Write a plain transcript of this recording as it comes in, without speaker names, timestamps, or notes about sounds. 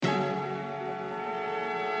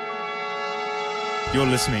You're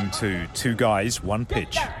listening to Two Guys, One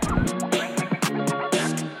Pitch.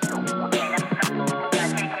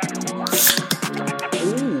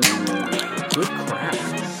 Ooh, good crack.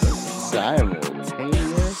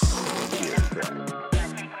 Simultaneous beer crack.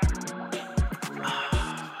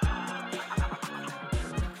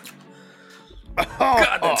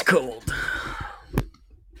 God, that's cold.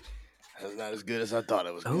 That's not as good as I thought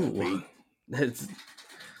it was going to be. It's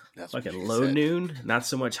That's like what a she low said. noon, not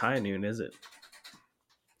so much high noon, is it?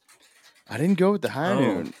 I didn't go with the high Oh.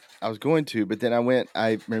 noon. I was going to, but then I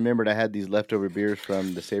remembered I had these leftover beers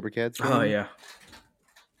from the Sabercats game. Oh, yeah.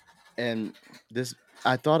 And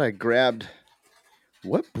I thought I grabbed,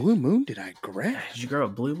 what Blue Moon did I grab? Did you grab a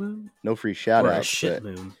blue moon? No free shout Or a outs, shit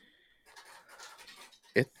but moon?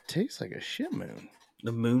 it tastes like a shit moon.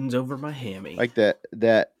 The moon's over my hammy. Like that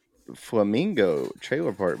Flamingo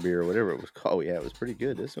Trailer Park beer or whatever it was called. Yeah, it was pretty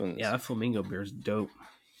good. This one, Yeah, that flamingo beer is dope.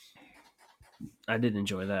 I did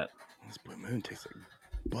enjoy that. this Blue Moon tastes like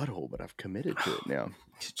butthole, but I've committed to it now.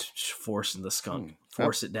 Just forcing the skunk.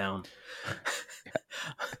 Force it down.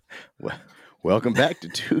 Well, welcome back to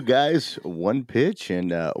Two Guys, One Pitch,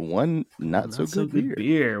 and one not so good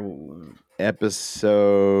beer.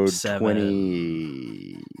 Episode 7.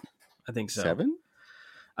 27? I think so.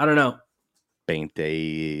 I don't know.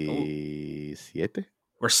 27?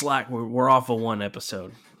 We're slack. We're off of one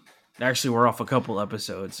episode. Actually, we're off a couple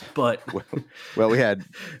episodes, but well, we had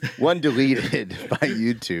one deleted by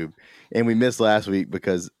YouTube, and we missed last week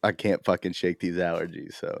because I can't fucking shake these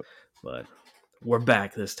allergies. So, but we're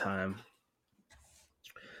back this time.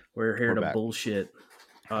 We're here to back. bullshit.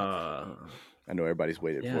 I know everybody's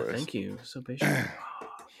waited for us. Thank you. So patient. Oh,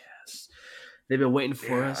 yes. They've been waiting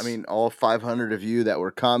for us. I mean, all 500 of you that were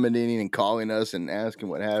commenting and calling us and asking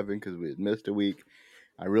what happened because we had missed a week.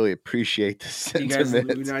 I really appreciate the sentiment.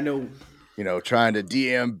 You guys, I know. You know, trying to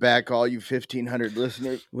DM back all you 1,500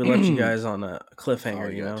 listeners. We left you guys on a cliffhanger, Oh,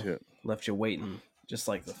 you know? too. Left you waiting, just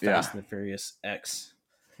like the Fast and the Furious X,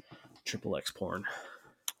 Triple X porn.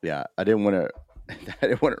 Yeah, I didn't want to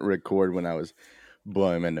record when I was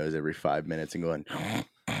blowing my nose every 5 minutes and going,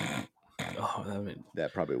 Oh,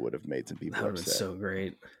 that probably would have made some people that would have been upset. so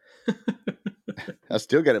great. I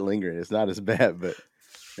still got it lingering. It's not as bad, but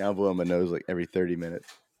now I'm blowing my nose like every 30 minutes.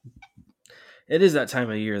 It is that time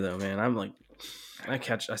of year, though, man. I'm like, I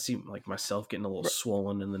see like myself getting a little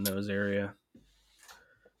swollen in the nose area.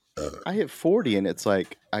 I hit 40 and it's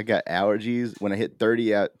like I got allergies. When I hit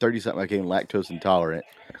 30 something, I became lactose intolerant.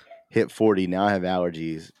 Hit 40, now I have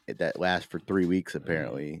allergies that last for 3 weeks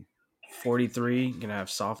apparently. 43, gonna have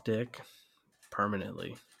soft dick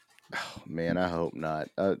permanently. Oh, man, I hope not.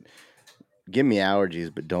 Give me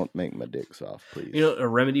allergies, but don't make my dick soft, please. You know, a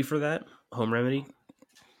remedy for that, home remedy,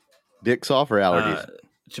 dick soft or allergies?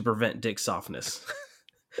 To prevent dick softness.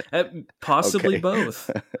 Possibly both.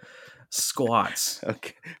 Squats.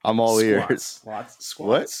 Okay, I'm all ears. Squats.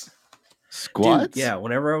 What? Squats? Dude, yeah,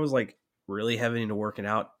 whenever I was like really heavy into working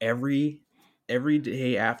out, every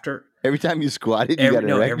day after. Every time you squatted, you got an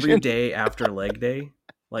erection? Every day after leg day,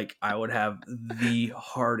 like I would have the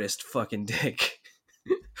hardest fucking dick.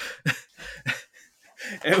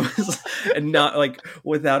 It was not like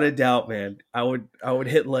without a doubt, man. I would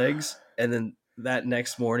hit legs, and then that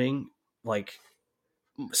next morning, like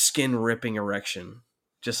skin ripping erection,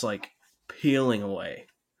 just like peeling away.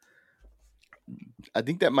 I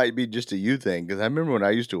think that might be just a you thing because I remember when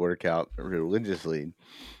I used to work out religiously.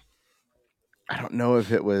 I don't know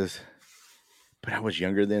if it was, but I was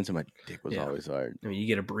younger then, so my dick was always hard. I mean, you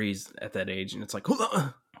get a breeze at that age, and it's like, hold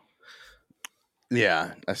on.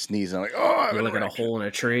 Yeah, I sneeze. And I'm like, oh, you're looking at a hole in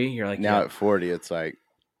a tree. You're like, now at 40, it's like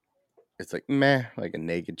meh, like a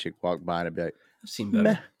naked chick walk by and I'd be like, I've seen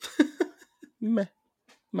better. Meh.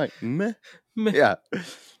 I'm like, meh. Yeah,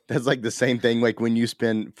 that's like the same thing. Like when you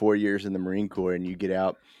spend 4 years in the Marine Corps and you get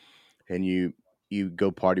out and you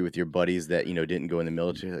go party with your buddies that, you know, didn't go in the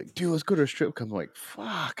military. Like, dude, let's go to a strip club. I'm like,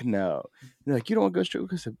 fuck no. You're like, you don't want to go to a strip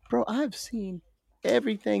club? I said, bro, I've seen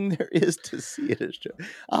everything there is to see at a strip.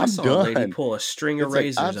 I saw a lady pull a string of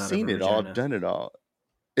razors out of her vagina. I've seen it all. I've done it all.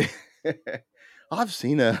 I've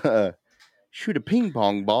seen a shoot a ping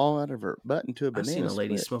pong ball out of her butt into a banana. I've seen a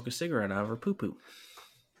lady split. smoke a cigarette out of her poo poo.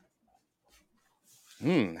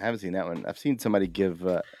 Haven't seen that one. I've seen somebody give.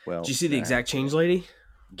 Did you see the exact change lady?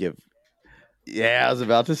 Yeah, I was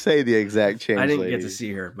about to say the exact change. I didn't lady. get to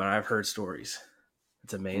see her, but I've heard stories.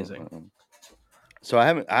 It's amazing. So I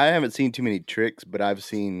haven't seen too many tricks, but I've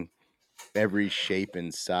seen every shape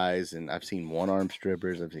and size, and I've seen one-arm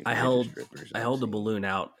strippers. I held the balloon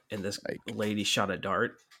out, and this lady shot a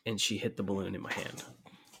dart, and she hit the balloon in my hand.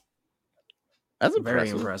 That's very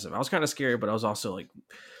impressive. I was kind of scared, but I was also like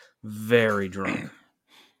very drunk.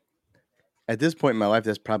 at this point in my life,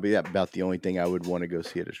 that's probably about the only thing I would want to go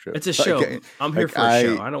see at a strip. It's a show. Like, I'm here for a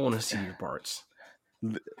show. I don't want to see your parts.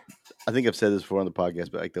 I think I've said this before on the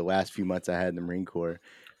podcast, but like the last few months I had in the Marine Corps,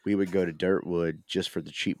 we would go to Dirtwood just for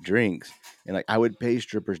the cheap drinks, and like I would pay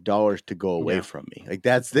strippers dollars to go away from me. Like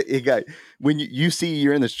that's it got when you see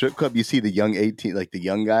you're in the strip club, you see the young 18, like the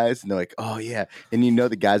young guys, and they're like, oh yeah, and you know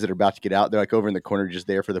the guys that are about to get out, they're like over in the corner just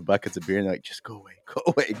there for the buckets of beer, and they're like, just go away, go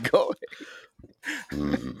away, go away.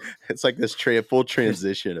 It's like this full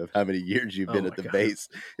transition of how many years you've been at the base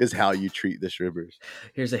is how you treat the strippers.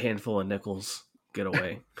 Here's a handful of nickels. Get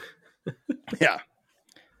away. Yeah.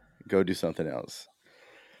 Go do something else.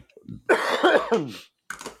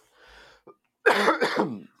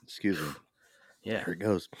 Excuse me. Yeah. Here it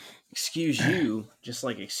goes. Excuse you. Just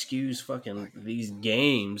like excuse fucking these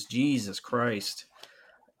games. Jesus Christ.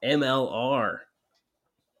 MLR.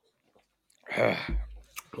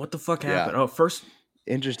 What the fuck happened? Oh, first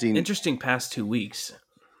interesting past 2 weeks.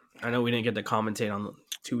 I know we didn't get to commentate on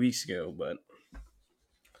 2 weeks ago, but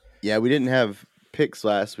yeah, we didn't have picks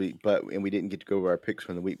last week, and we didn't get to go over our picks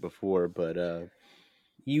from the week before, but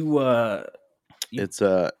it's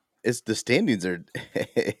the standings are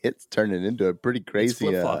it's turning into a pretty crazy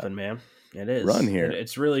flip flopping, man. It is run here.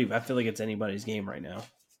 It's really, I feel like it's anybody's game right now.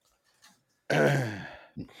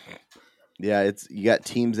 Yeah, you got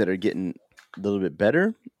teams that are getting a little bit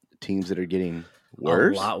better, teams that are getting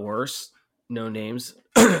worse. A lot worse. No names.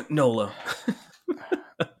 NOLA.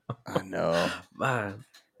 I know. Man.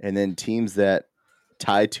 And then teams that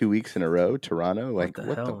tie 2 weeks in a row. Toronto, like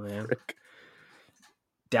what the man? Frick?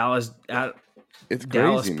 Dallas. It's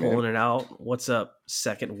Dallas crazy, pulling man. it out. What's up?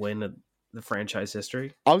 Second win of the franchise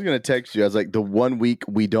history. I was gonna text you. I was like, the 1 week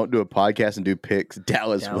we don't do a podcast and do picks,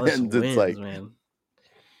 Dallas wins. It's like, man.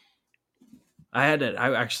 I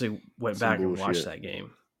actually went back and watched that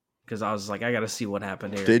game because I was like, I got to see what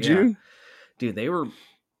happened here. Did you? Dude,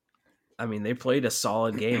 they played a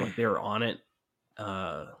solid game. Like they were on it.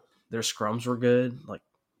 Their scrums were good. Like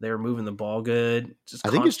they were moving the ball good. I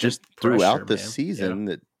think it's just throughout the man. season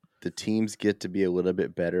that the teams get to be a little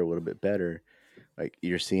bit better. Like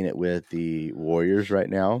you're seeing it with the Warriors right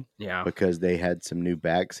now. Yeah. Because they had some new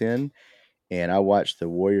backs in. And I watched the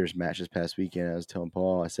Warriors match this past weekend. I was telling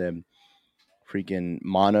Paul, I said, freaking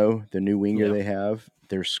Mono, the new winger they have,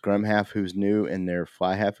 their scrum half who's new and their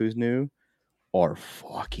fly half who's new are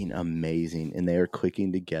fucking amazing. And they are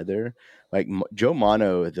clicking together. Like Joe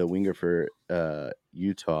Mono, the winger for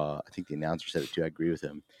Utah, I think the announcer said it too. I agree with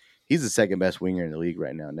him. He's the second best winger in the league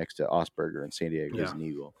right now, next to Osberger and San Diego as an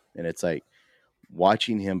Eagle. And it's like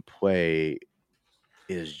watching him play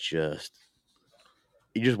is just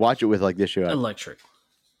you just watch it with like this show electric,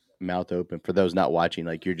 mouth open. For those not watching,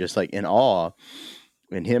 like you're just like in awe.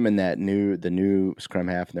 And him and the new scrum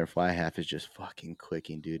half and their fly half is just fucking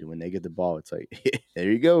clicking, dude. And when they get the ball, it's like,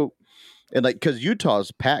 there you go. And like, because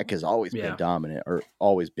Utah's pack has always been dominant or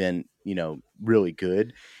always been, really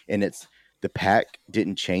good. And the pack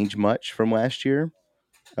didn't change much from last year.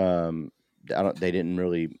 They didn't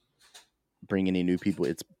really bring any new people.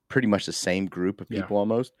 It's pretty much the same group of people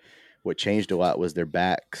almost. What changed a lot was their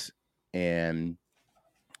backs. And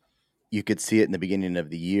you could see it in the beginning of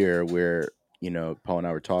the year where, Paul and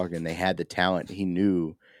I were talking, they had the talent. He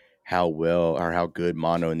knew how well or how good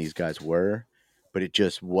Mono and these guys were, but it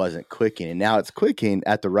just wasn't clicking. And now it's clicking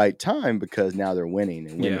at the right time because now they're winning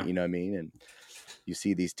and winning, you know what I mean? And you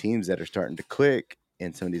see these teams that are starting to click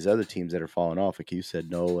and some of these other teams that are falling off, like you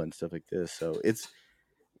said, NOLA and stuff like this. So it's,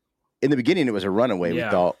 in the beginning, it was a runaway, we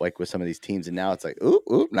thought, like with some of these teams. And now it's like,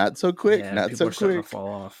 oop, not so quick, not so quick. To fall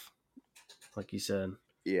off, like you said.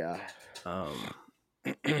 Yeah.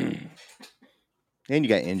 And you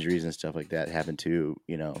got injuries and stuff like that happen too,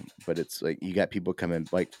 but it's like you got people coming,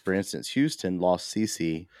 like for instance, Houston lost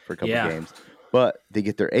CC for a couple of games, but they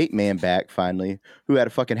get their 8-man back finally, who had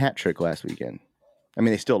a fucking hat trick last weekend. I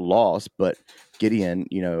mean, they still lost, but Gideon,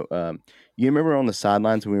 you remember on the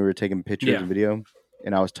sidelines when we were taking pictures and video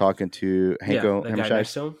and I was talking to Hanko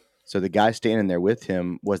Hammershire? So the guy standing there with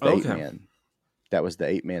him was the 8-man. That was the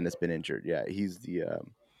 8-man that's been injured. Yeah. He's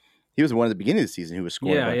he was the one at the beginning of the season who was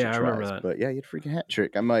scoring a bunch of tries. I remember that. But, he had a freaking hat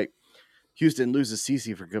trick. I'm like, Houston loses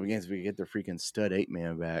CC for a couple games. We get their freaking stud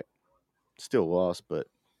 8-man back. Still lost, but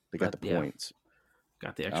they got the points.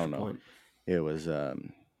 Got the extra point. It was, I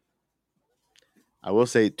will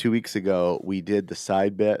say 2 weeks ago, we did the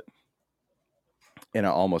side bet, and I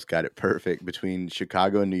almost got it perfect between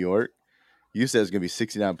Chicago and New York. You said it was going to be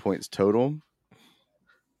 69 points total.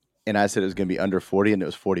 And I said it was going to be under 40, and it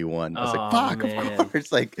was 41. I was like, fuck, man. Of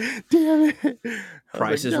course. Like, damn it.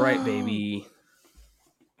 Price is right, baby.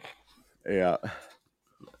 Yeah.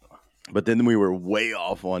 But then we were way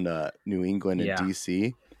off on New England and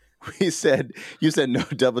DC. You said no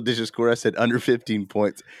double-digit score. I said under 15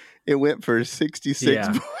 points. It went for 66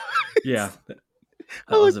 points. Yeah.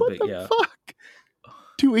 I was like, what the fuck?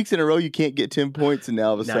 2 weeks in a row, you can't get 10 points, and now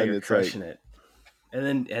all of a sudden it's crushing it.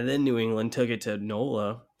 And then New England took it to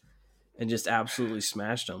NOLA and just absolutely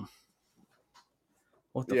smashed them.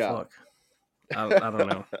 What the fuck? I don't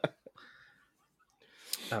know.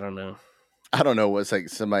 I don't know. What's like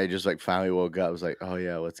somebody just like finally woke up. Was like, oh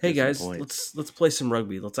yeah, let's get guys, some points. let's play some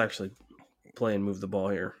rugby. Let's actually play and move the ball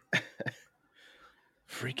here.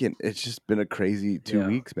 Freaking, it's just been a crazy 2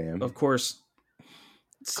 weeks, man. Of course,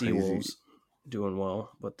 Seawolves doing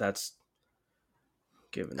well, but that's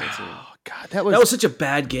given it to. Oh God, that was such a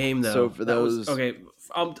bad game though. So for those,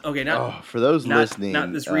 for those listening,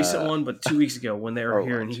 not this recent one, but 2 weeks ago when they were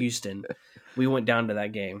here in Houston, we went down to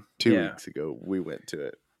that game. 2 weeks ago, we went to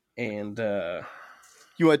it. And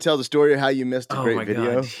you want to tell the story of how you missed a great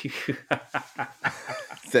video?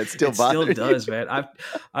 That still bothers you? Still does, man.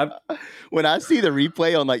 I've when I see the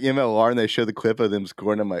replay on like MLR and they show the clip of them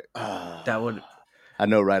scoring, I'm like, that would. I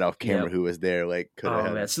know right off camera who was there. Like,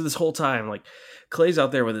 man. So this whole time, like, Clay's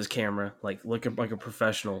out there with his camera, like looking like a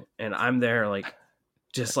professional, and I'm there, like,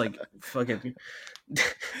 just like fucking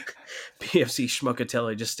PFC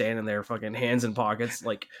Schmuckatelli, just standing there, fucking hands in pockets,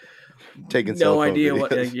 like. Taking no idea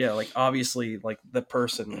what like obviously like the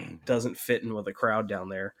person doesn't fit in with the crowd down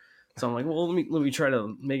there, so I'm like, well, let me try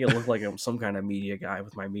to make it look like I'm some kind of media guy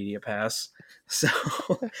with my media pass. So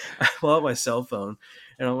I pull out my cell phone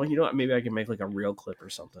and I'm like, you know what, maybe I can make like a real clip or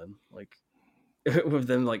something like with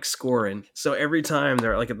them like scoring. So every time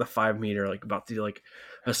they're like at the 5 meter, like about to do like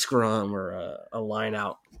a scrum or a line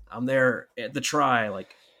out, I'm there at the try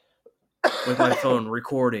like with my phone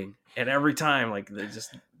recording. And every time, like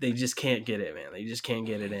they just can't get it, man. They just can't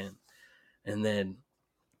get it in. And then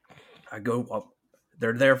I go up.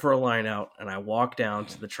 They're there for a line out, and I walk down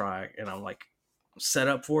to the try, and I'm like set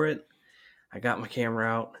up for it. I got my camera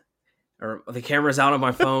out, or the camera's out on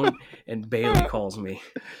my phone, and Bailey calls me,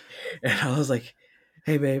 and I was like,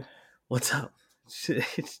 "Hey, babe, what's up?"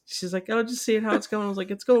 She's like, "Oh, just seeing how it's going." I was like,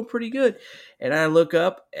 "It's going pretty good." And I look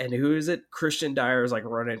up, and who is it? Christian Dyer is like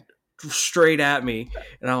running straight at me,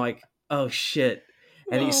 and I'm like, oh shit.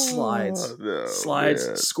 And he slides,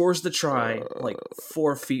 scores the try like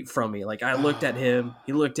 4 feet from me. Like I looked at him,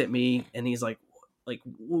 he looked at me, and he's like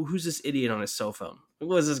who's this idiot on his cell phone?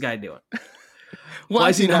 What is this guy doing? Why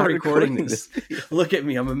is he not recording this? Look at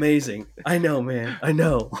me, I'm amazing. I know, man. I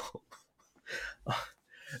know.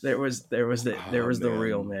 there was the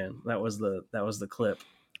real man. That was the clip.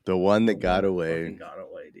 The one that got away. Got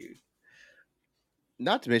away, dude.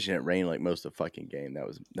 Not to mention it rained like most of the fucking game.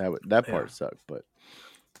 That part sucked. But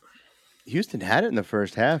Houston had it in the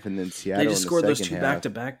first half, and then Seattle. They just scored those 2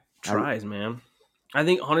 back-to-back tries, man. I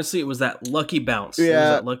think honestly it was that lucky bounce. Yeah, it was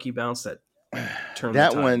that lucky bounce that turned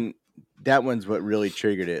that one. That one's what really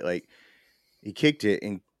triggered it. Like he kicked it,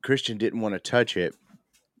 and Christian didn't want to touch it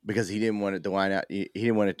because he didn't want it to line out. He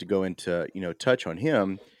didn't want it to go into touch on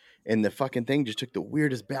him. And the fucking thing just took the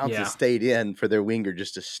weirdest bounce and stayed in for their winger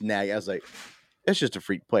just to snag. I was like. It's just a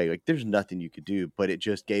freak play. Like there's nothing you could do, but it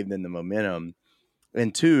just gave them the momentum.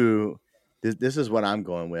 And 2, this is what I'm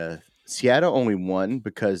going with. Seattle only won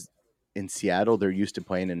because in Seattle they're used to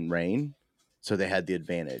playing in rain, so they had the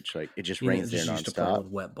advantage. Like it just rains there nonstop. Used to play with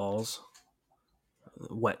wet balls.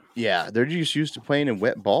 Wet. Yeah, they're just used to playing in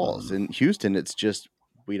wet balls. In Houston, it's just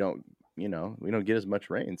we don't get as much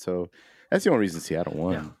rain. So that's the only reason Seattle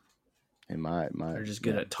won. Yeah. In my they're just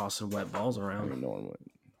good at tossing wet balls around. I mean, no one would.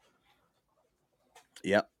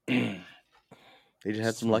 Yep. They just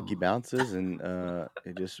had some lucky bounces, and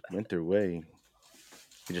it just went their way.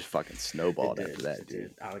 It just fucking snowballed after that,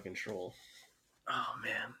 dude. Out of control. Oh,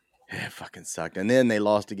 man. Yeah, it fucking sucked. And then they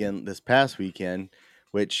lost again this past weekend,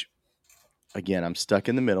 which, again, I'm stuck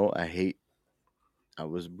in the middle. I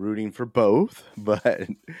was rooting for both, but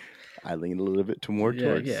I leaned a little bit more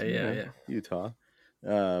towards Utah.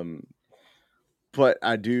 But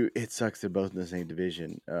it sucks they're both in the same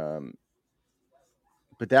division.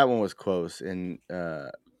 But that one was close, and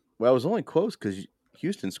it was only close because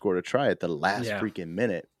Houston scored a try at the last freaking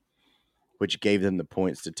minute, which gave them the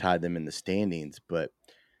points to tie them in the standings. But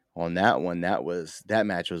on that one, that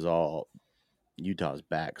match was all Utah's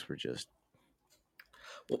backs were just.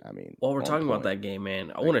 I mean, while we're talking about that game,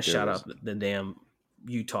 man, I want to shout out the damn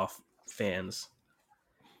Utah fans.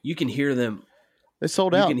 You can hear them. They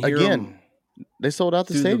sold out again. They sold out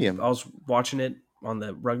the stadium. I was watching it on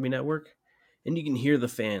the Rugby Network. And you can hear the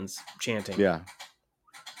fans chanting. Yeah.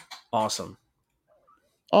 Awesome.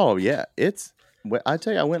 Oh, yeah. I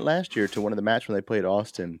tell you, I went last year to one of the matches when they played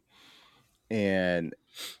Austin. And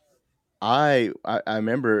I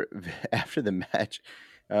remember after the match,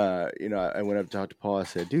 I went up to talk to Paul. I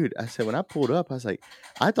said, dude, when I pulled up, I was like,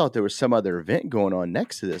 I thought there was some other event going on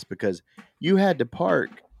next to this because you had to park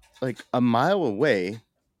like a mile away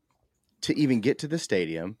to even get to the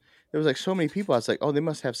stadium. There was like so many people. I was like, oh, they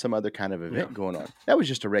must have some other kind of event going on. That was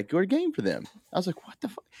just a regular game for them. I was like, what the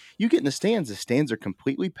fuck? You get in the stands are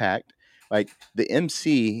completely packed. Like the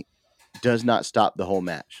MC does not stop the whole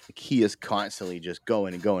match. Like he is constantly just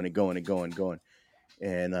going and going and going and going and going.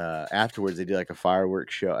 And afterwards, they did like a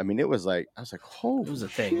fireworks show. I mean, it was like, I was like, holy It was a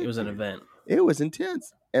shit, thing. It was an dude. event. It was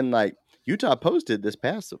intense. And like Utah posted this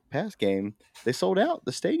past game, they sold out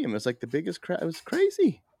the stadium. It was like the biggest crowd. It was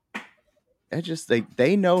crazy. It just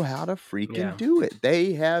they know how to freaking do it.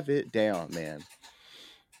 They have it down, man.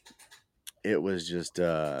 It was just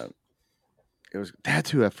that's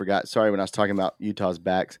who I forgot. Sorry, when I was talking about Utah's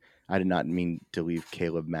backs, I did not mean to leave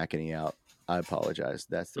Caleb McEnany out. I apologize.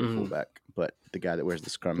 That's their fullback, but the guy that wears the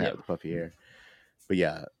scrum hat with the puffy hair. But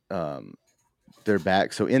yeah, they're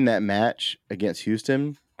back. So in that match against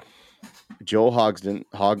Houston, Joel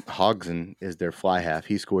Hodgson is their fly half.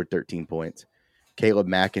 He scored 13 points. Caleb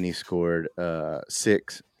McEnany scored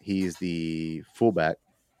 6. He's the fullback.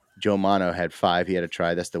 Joe Mano had 5. He had a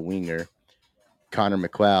try. That's the winger. Connor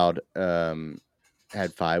McLeod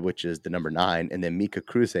had 5, which is the number 9. And then Mika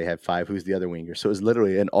Kruse had 5, who's the other winger. So it was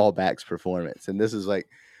literally an all-backs performance. And this is like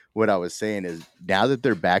what I was saying is now that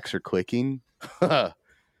their backs are clicking,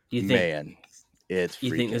 You think this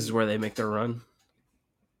is where they make their run?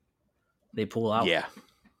 They pull out? Yeah.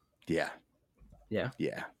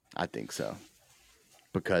 I think so.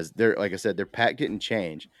 Because they're, like I said, their pack didn't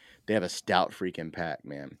change. They have a stout freaking pack,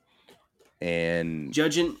 man. And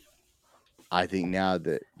judging, I think now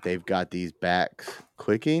that they've got these backs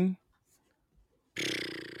clicking,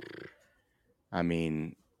 I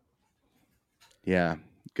mean, yeah,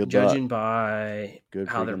 good judging luck. by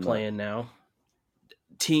how they're playing now,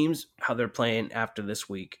 teams, how they're playing after this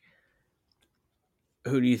week,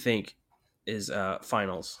 who do you think is the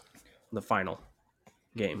final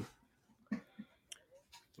game?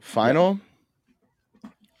 Final?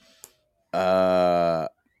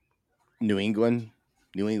 New England.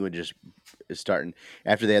 New England just is starting.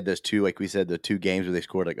 After they had those 2, like we said, the 2 games where they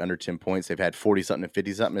scored like under 10 points, they've had 40-something and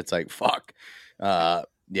 50-something. It's like, fuck.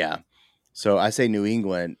 Yeah. So I say New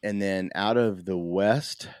England. And then out of the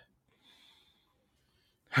West,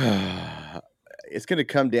 it's going to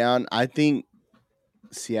come down. I think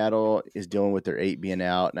Seattle is dealing with their 8 being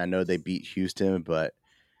out. And I know they beat Houston, but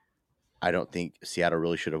I don't think Seattle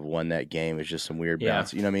really should have won that game. It's just some weird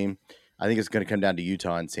bounce. You know what I mean? I think it's going to come down to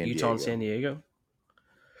Utah and San Diego. Utah and San Diego?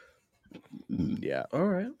 Yeah. All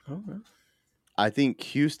right. I think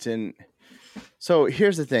Houston. So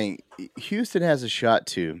here's the thing. Houston has a shot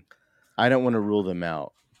too. I don't want to rule them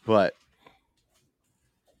out, but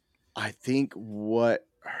I think what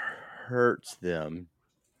hurts them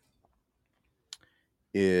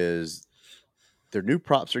is their new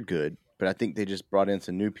props are good, but I think they just brought in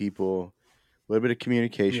some new people, a little bit of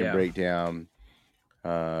communication breakdown.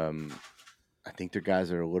 I think their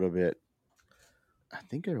guys are a little bit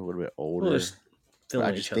older. Well, they're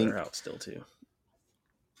filling each other out still too.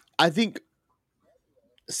 I think,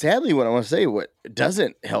 sadly, what I want to say, what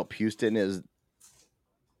doesn't help Houston is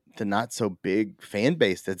the not so big fan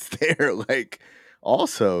base that's there. Like,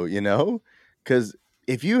 also, because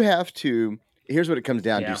if you have to, here's what it comes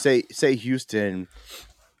down to. Say Houston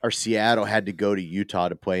or Seattle had to go to Utah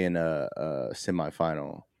to play in a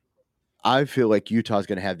semifinal. I feel like Utah's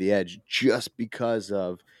going to have the edge just because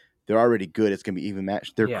of they're already good. It's going to be even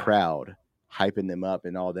matched. Their crowd hyping them up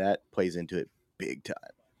and all that plays into it big time.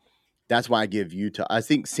 That's why I give Utah. I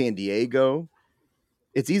think San Diego,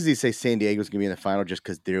 it's easy to say San Diego's going to be in the final just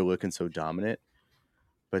because they're looking so dominant.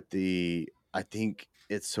 But I think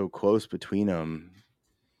it's so close between them.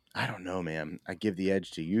 I don't know, man. I give the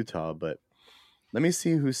edge to Utah, but let me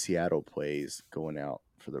see who Seattle plays going out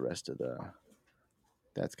for the rest of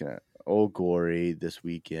that's going to Old Glory this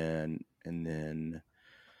weekend. And then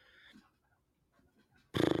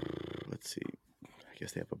let's see. I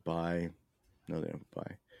guess they have a bye. No, they don't have a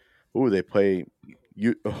bye. Oh, they play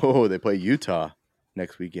Utah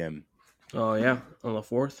next weekend. Oh yeah, on the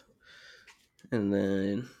 4th. And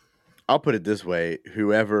then I'll put it this way: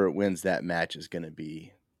 whoever wins that match is going to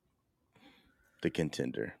be the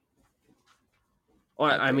contender.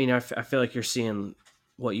 Well, I mean, I feel like you're seeing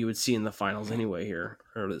what you would see in the finals anyway here,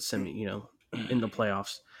 or the semi, in the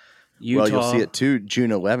playoffs. Utah, well, you'll see it too.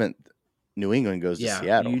 June 11th, New England goes to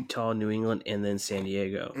Seattle. Utah, New England, and then San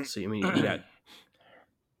Diego. So I mean, you got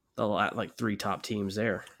like 3 top teams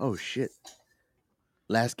there. Oh shit!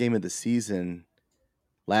 last game of the season,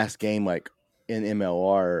 last game like in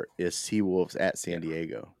MLR is Seawolves at San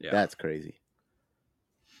Diego. Yeah. That's crazy.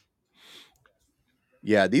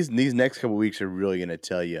 Yeah, these next couple weeks are really going to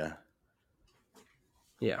tell you.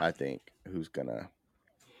 Yeah. I think who's gonna.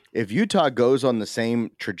 If Utah goes on the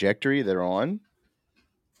same trajectory they're on,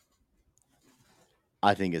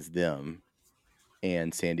 I think it's them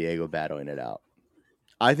and San Diego battling it out.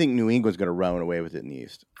 I think New England's going to run away with it in the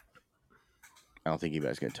East. I don't think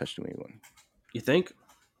anybody's going to touch New England. You think?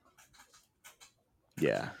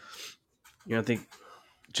 Yeah. You don't think?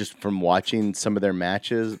 Just from watching some of their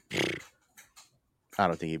matches, I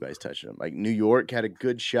don't think anybody's touching them. Like New York had a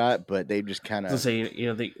good shot, but they just kind of. Say you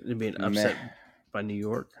don't think they'd be an upset by New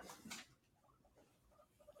York?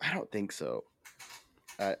 I don't think so.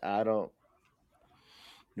 I don't.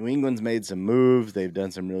 New England's made some moves. They've done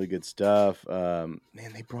some really good stuff. Man,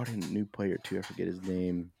 they brought in a new player too. I forget his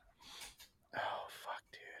name. Oh fuck,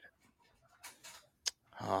 dude.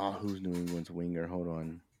 Oh, who's New England's winger? Hold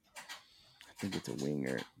on. I think it's a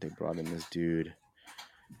winger. They brought in this dude.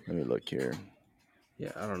 Let me look here.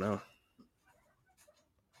 Yeah, I don't know.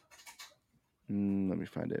 Let me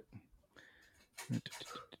find it.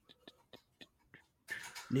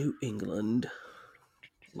 New England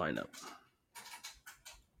lineup.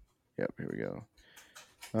 Yep, here we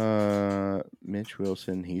go. Mitch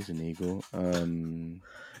Wilson, he's an Eagle.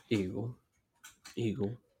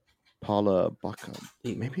 Eagle. Paula Baca.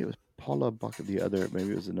 Eagle. Maybe it was Paula Baca. The other,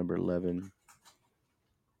 maybe it was the number 11.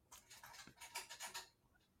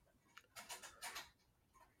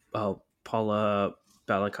 Oh, Paula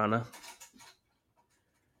Balacana.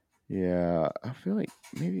 Yeah, I feel like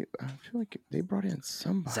they brought in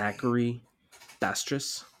somebody. Zachary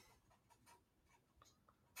Bastris.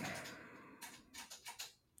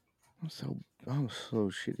 I'm so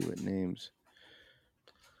shitty with names.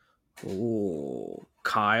 Oh,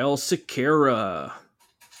 Kyle Sekera.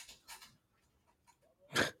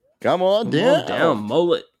 Come on down.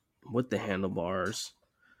 Mullet with the handlebars.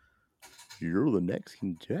 You're the next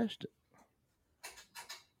contestant.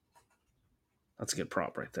 That's a good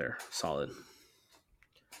prop right there. Solid.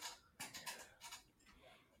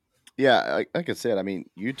 Yeah, like I said, I mean,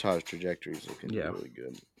 Utah's trajectory is looking really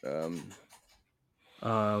good.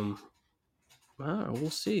 We'll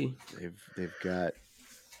see. They've got,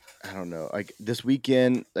 I don't know, like this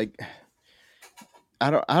weekend, like I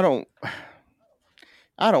don't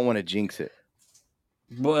want to jinx it,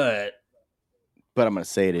 but I'm gonna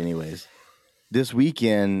say it anyways. This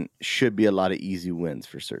weekend should be a lot of easy wins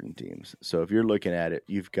for certain teams. So if you're looking at it,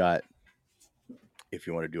 you've got. If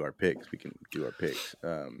you want to do our picks, we can do our picks.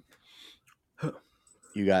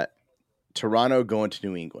 You got Toronto going to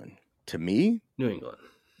New England. To me, New England.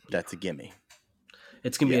 That's a gimme.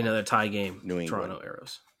 It's going to be another tie game. New England. Toronto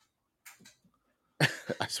Arrows.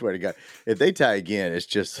 I swear to God. If they tie again, it's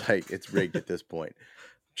just like it's rigged at this point.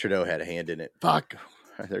 Trudeau had a hand in it. Fuck.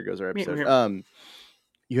 There goes our episode.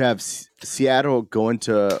 You have Seattle going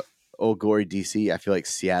to Old Glory, DC. I feel like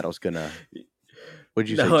Seattle's going to... What'd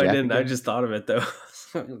you say, No, I Jap didn't. again? I just thought of it, though.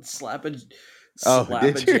 Slap a did you?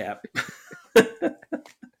 Jap.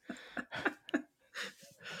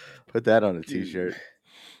 Put that on a T-shirt.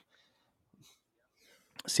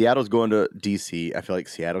 Seattle's going to DC. I feel like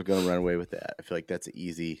Seattle's going to run away with that. I feel like that's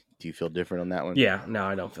easy. Do you feel different on that one? Yeah, no,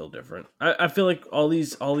 I don't feel different. I feel like all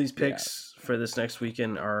these picks for this next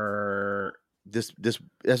weekend are this.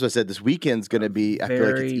 As I said, this weekend's going to be. I feel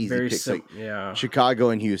like it's easy picks. Like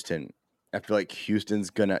Chicago and Houston. I feel like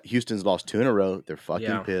Houston's lost 2 in a row. They're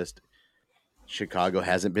fucking pissed. Chicago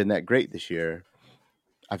hasn't been that great this year.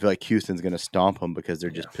 I feel like Houston's going to stomp them because they're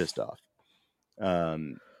just pissed off.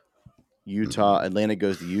 Atlanta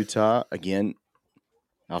goes to Utah. Again,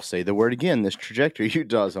 I'll say the word again. This trajectory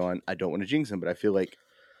Utah's on, I don't want to jinx them, but I feel like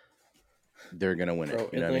they're going to win it.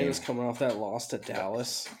 You Atlanta's coming off that loss to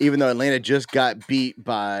Dallas. Even though Atlanta just got beat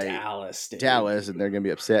by Dallas, and they're going to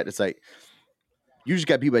be upset. It's like, you just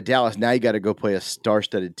got beat by Dallas. Now you got to go play a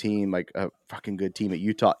star-studded team, like a fucking good team at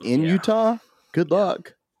Utah. Utah, good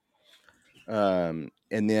luck. And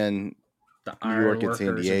then New York and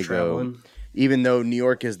San Diego. Even though New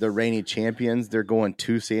York is the reigning champions, they're going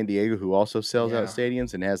to San Diego, who also sells out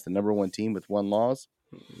stadiums and has the number 1 team with 1 loss.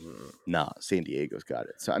 Nah, San Diego's got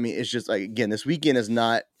it. So, I mean, it's just like, again, this weekend is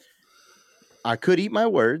not – I could eat my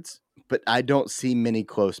words, but I don't see many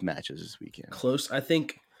close matches this weekend. Close? I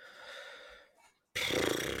think –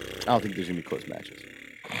 I don't think there's going to be close matches.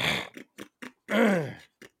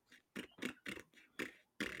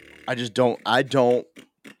 I just don't – I don't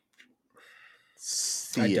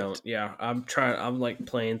see it. Yeah, I'm like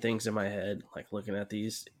playing things in my head, like looking at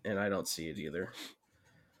these, and I don't see it either.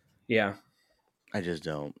 Yeah. I just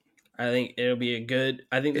don't. I think it'll be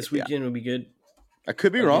I think this weekend will be good. I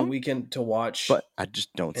could be A good wrong, weekend to watch, but I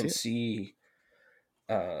just don't and see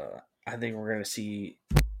I think we're going to see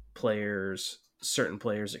certain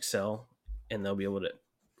players excel, and they'll be able to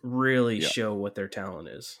really show what their talent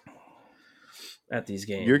is at these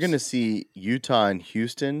games. You're going to see Utah and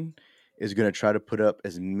Houston is going to try to put up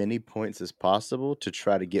as many points as possible to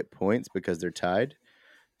try to get points because they're tied.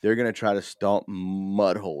 They're going to try to stomp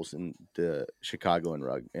mud holes in the Chicago and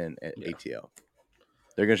ATL.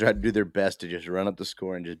 They're going to try to do their best to just run up the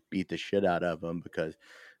score and just beat the shit out of them because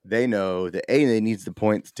they know that they needs the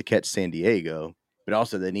points to catch San Diego, but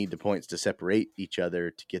also they need the points to separate each other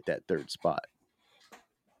to get that third spot.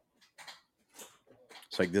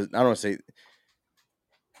 So like this, I don't want to say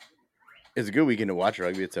it's a good weekend to watch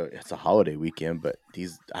rugby. It's a holiday weekend, but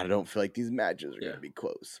I don't feel like these matches are going to be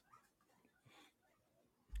close.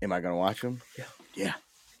 Am I going to watch them? Yeah. Yeah.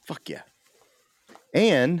 Fuck yeah.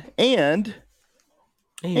 And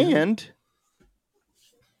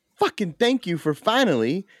fucking thank you for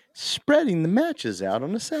finally spreading the matches out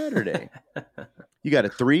on a Saturday. You got a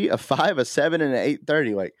 3, a 5, a 7, and an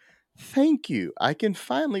 8:30. Like, thank you. I can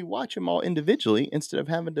finally watch them all individually instead of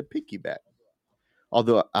having to piggyback.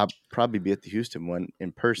 Although I'll probably be at the Houston one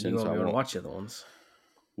in person, you won't so be I able won't to watch the other ones.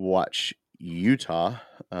 Watch Utah,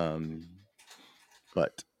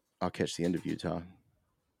 but I'll catch the end of Utah.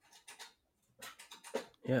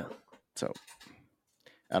 Yeah. So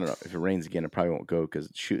I don't know. If it rains again, I probably won't go because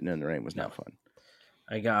shooting in the rain was not fun.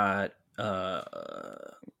 I got our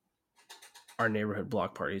neighborhood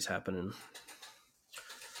block parties happening,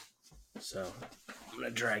 so I'm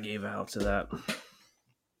gonna drag Ava out to that.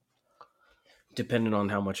 Depending on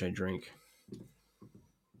how much I drink.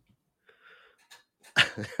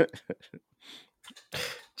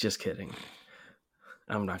 Just kidding.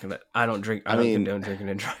 I'm not gonna. I don't drink. I don't condone drinking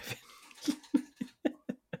and driving.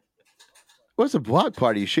 What's a block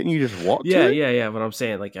party? Shouldn't you just walk? Yeah. But I'm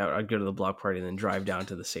saying, like, I'd go to the block party and then drive down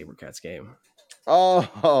to the SaberCats game.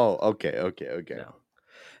 Oh, okay. No.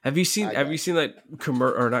 Have you seen that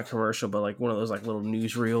or not commercial, but like one of those like little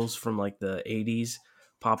newsreels from like the 80s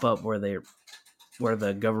pop up where the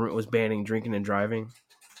government was banning drinking and driving,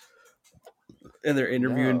 and they're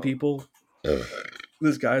interviewing people.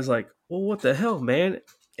 This guy's like, "Well, what the hell, man?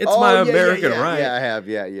 It's my American right." Yeah, I have.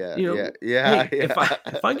 Yeah. Hey,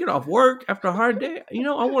 if I get off work after a hard day,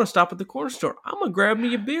 I want to stop at the corner store. I'm gonna grab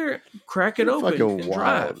me a bear, crack it open, and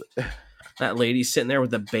drive. That lady's sitting there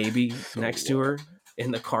with a baby next to her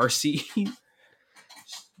in the car seat. She's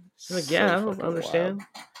like, "Yeah, I don't understand.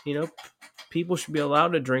 People should be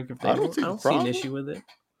allowed to drink if they want. I don't see an issue with it."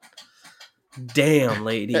 Damn,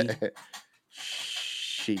 lady.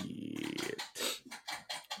 Shit.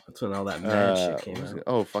 That's when all that mad shit came out.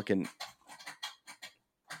 Oh, fucking.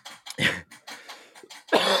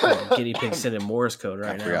 Guinea pig sending Morse code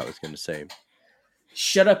right now. I forgot what I was going to say.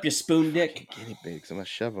 Shut up, you spoon dick. Guinea pigs. I'm going to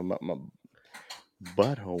shove them up my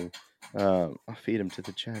butthole. I'll feed them to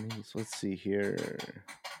the Chinese. Let's see here.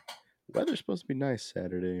 Weather's supposed to be nice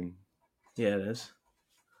Saturday. Yeah, it is.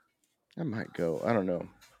 I might go. I don't know.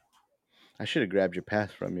 I should have grabbed your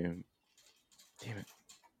pass from you. Damn it.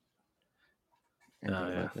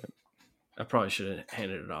 Yeah. I probably should have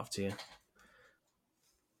handed it off to you.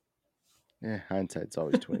 Yeah, hindsight's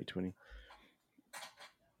always 20/20.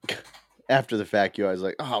 After the fact, you always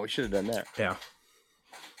like, oh, we should have done that. Yeah.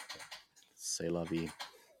 C'est la vie.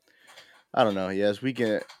 I don't know. Yes,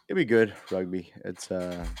 weekend. It'd be good. Rugby. It's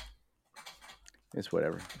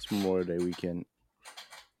whatever. It's Memorial Day weekend.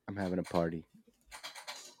 I'm having a party.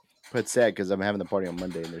 But it's sad because I'm having the party on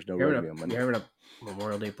Monday and there's no rugby on Monday. You're having a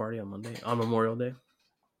Memorial Day party on Monday? On Memorial Day?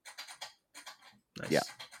 Nice. Yeah.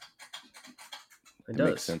 It does.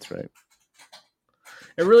 Makes sense, right?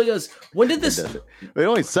 It really does. When did this? It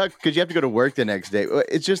only sucks because you have to go to work the next day.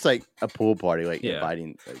 It's just like a pool party, like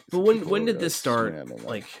inviting. Like, but when did this start?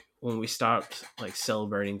 Like when we stopped like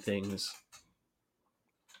celebrating things,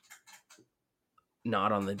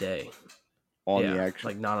 not on the day.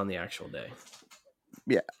 Not on the actual day.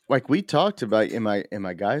 Yeah, like we talked about in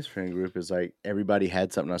my guys friend group is like everybody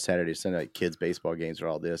had something on Saturday, Sunday, like kids baseball games or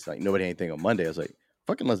all this. Like nobody had anything on Monday. I was like,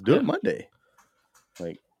 fucking let's do it Monday.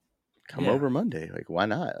 Like come over Monday. Like why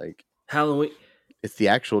not? Like Halloween. It's the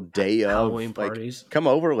actual day Halloween of parties. Come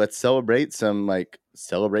over, let's celebrate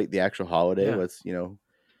celebrate the actual holiday. Yeah. Let's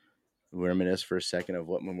reminisce for a second of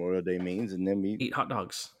what Memorial Day means, and then we eat hot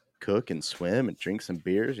dogs, cook and swim and drink some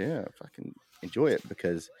beers. Yeah, fucking enjoy it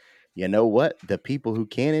because. You know what? The people who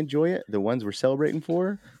can enjoy it, the ones we're celebrating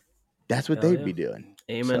for, that's what they'd be doing.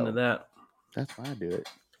 Amen to that. That's why I do it.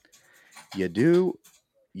 You do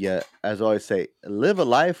yeah, as I always say, live a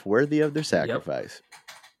life worthy of their sacrifice.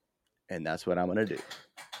 And that's what I'm going to do.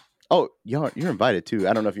 Oh, you're invited too.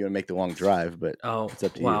 I don't know if you want to make the long drive, but it's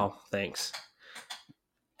up to you. Thanks.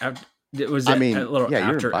 Was that a little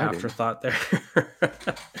afterthought there?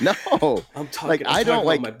 No, I'm talking. I don't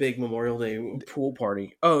like my big Memorial Day pool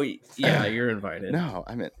party. Oh yeah, you're invited. No,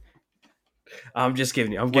 I mean, I'm just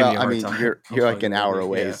giving you. I'm giving you a hard time. You're like an hour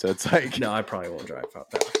away, so it's like no, I probably won't drive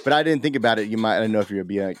out there. But I didn't think about it. I don't know if you're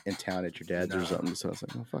gonna be in town at your dad's or something. So I was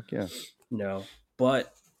like, oh fuck yeah. No,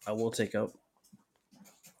 but I will take up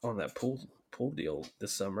on that pool deal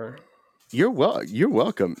this summer. You're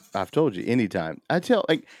welcome. I've told you anytime. I tell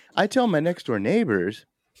my next door neighbors.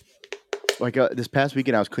 Like this past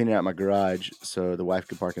weekend, I was cleaning out my garage so the wife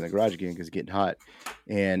could park in the garage again because it's getting hot.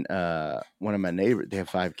 And one of my neighbors, they have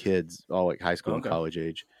 5 kids, all like high school and college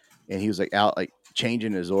age, and he was like out like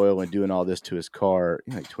changing his oil and doing all this to his car,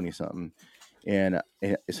 like 20 something, and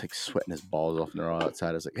it's like sweating his balls off, and they're all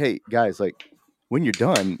outside. I was like, hey guys, like when you're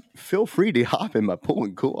done, feel free to hop in my pool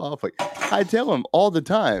and cool off. Like I tell them all the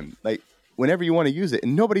time, like whenever you want to use it,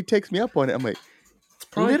 and nobody takes me up on it. I'm like,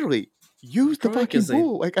 literally. Use the fucking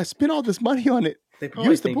pool. Like I spent all this money on it. They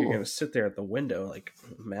probably think you're gonna sit there at the window, like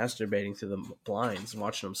masturbating through the blinds and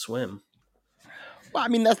watching them swim. Well, I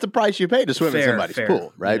mean, that's the price you pay to swim in somebody's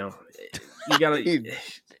pool, right? You gotta.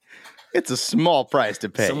 It's a small price to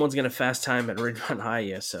pay. Someone's gonna fast time at Ridgemont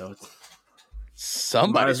High, so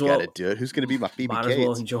somebody's got to do it. Who's gonna be my Phoebe Cates? Might as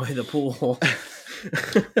well enjoy the pool.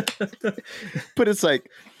 But it's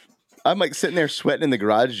like I'm like sitting there sweating in the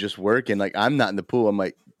garage, just working. Like I'm not in the pool. I'm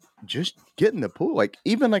like, just get in the pool. Like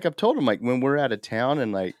even like I've told them, like when we're out of town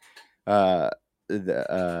and like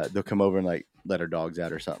they'll come over and like let our dogs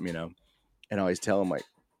out or something, you know. And I always tell them like,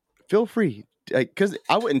 feel free, like because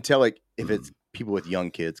I wouldn't tell like if it's people with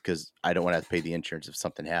young kids because I don't want to have to pay the insurance if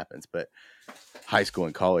something happens. But high school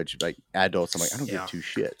and college, like adults, I'm like I don't give 2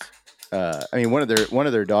 shits. I mean one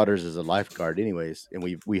of their daughters is a lifeguard anyways, and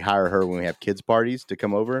we hire her when we have kids parties to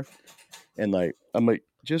come over, and like I'm like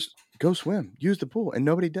just go swim, use the pool, and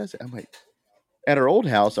nobody does it. I'm like, at our old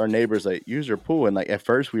house, our neighbors like use their pool, and like at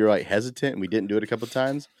first we were like hesitant, and we didn't do it a couple of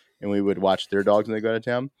times, and we would watch their dogs when they go out of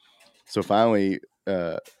town. So finally,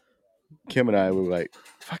 Kim and I were like,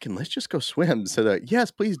 "Fucking, let's just go swim." So they're like, yes,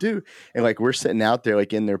 please do. And like we're sitting out there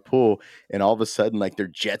like in their pool, and all of a sudden like their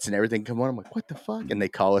jets and everything come on. I'm like, "What the fuck?" And they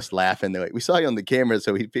call us laughing. They're like, "We saw you on the camera,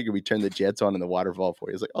 so we figured we turned the jets on in the waterfall for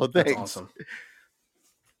you." It's like, "Oh, thanks." That's awesome.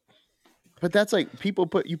 But that's like people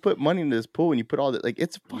put money into this pool and you put all that, like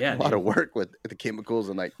it's a lot of work with the chemicals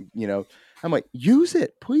and like, you know, I'm like, use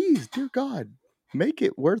it, please, dear God, make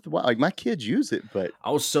it worthwhile. Like my kids use it, but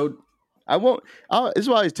this is what I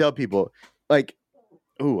always tell people, like,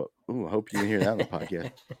 I hope you can hear that on the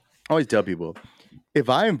podcast. I always tell people, if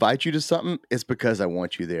I invite you to something, it's because I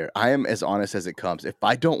want you there. I am as honest as it comes. If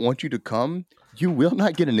I don't want you to come, you will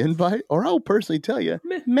not get an invite, or I'll personally tell you,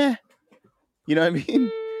 meh. You know what I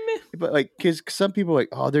mean? But like, because some people are like,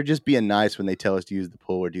 oh, they're just being nice when they tell us to use the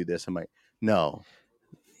pool or do this. I'm like, no,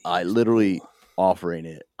 I literally offering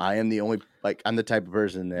it. I am the only, like, I'm the type of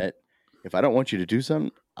person that if I don't want you to do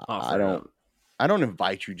something, I don't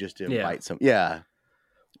invite you just to invite some. Yeah,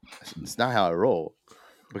 it's not how I roll,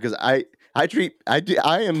 because I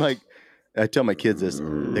am like, I tell my kids this,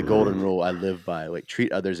 the golden rule I live by, like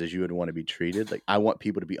treat others as you would want to be treated. Like I want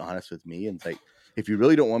people to be honest with me, and it's like, if you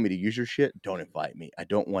really don't want me to use your shit, don't invite me. I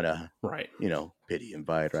don't want to, you know, pity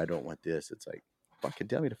invite, or I don't want this. It's like, fucking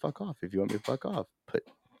tell me to fuck off if you want me to fuck off. But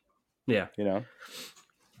you know,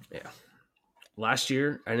 Last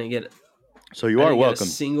year I didn't get. So you are welcome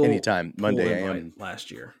anytime. Monday I am.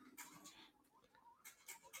 Last year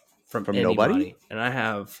from nobody, and I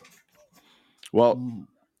have. Well,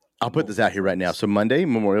 I'll put this out here right now. So Monday,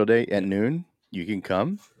 Memorial Day at noon, you can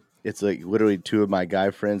come. It's like literally 2 of my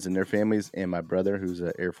guy friends and their families, and my brother, who's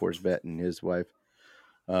an Air Force vet, and his wife.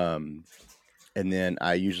 And then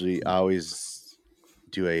I always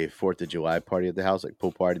do a 4th of July party at the house, like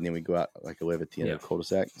pool party, and then we go out, like I live at the end of the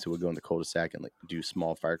cul-de-sac, so we'll go in the cul-de-sac and like do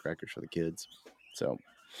small firecrackers for the kids. So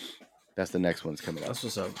that's the next one's coming up. That's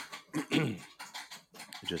what's up.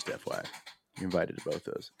 Just FYI, you're invited to both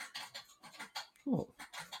those. Oh,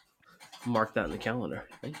 mark that in the calendar.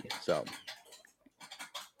 Thank you. So.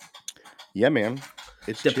 Yeah, man.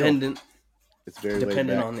 It's dependent. Chill. It's very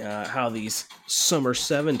dependent on how these Summer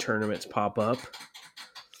 7 tournaments pop up.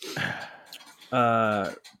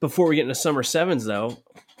 Before we get into Summer 7s, though,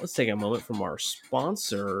 let's take a moment from our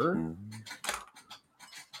sponsor,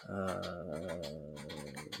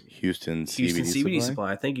 Houston CBD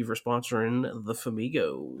Supply. Thank you for sponsoring the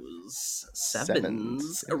Famigos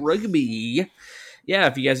Sevens Rugby. yeah,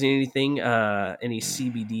 if you guys need anything, any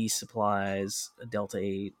CBD supplies, Delta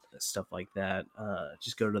 8, stuff like that,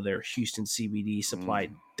 just go to their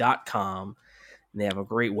HoustonCBDsupply.com. And they have a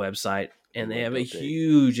great website, and they have a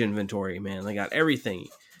huge inventory, man. They got everything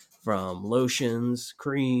from lotions,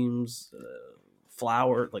 creams,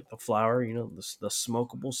 flour, like the flour, the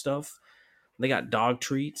smokable stuff. They got dog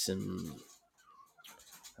treats and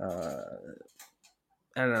I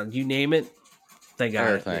don't know, you name it, they got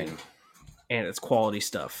everything. it. And it's quality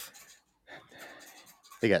stuff.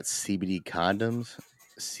 They got CBD condoms,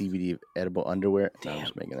 CBD edible underwear. Damn. No, I'm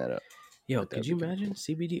just making that up. Yo, could you imagine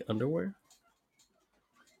CBD underwear?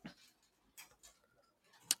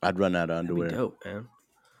 I'd run out of underwear. That'd be dope, man.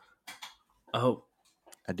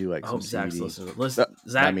 I do like some Zach's CBD. listening.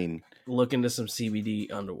 Zach, look into some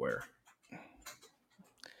CBD underwear.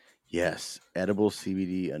 Yes, edible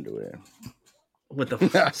CBD underwear. With the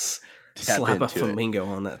slap a flamingo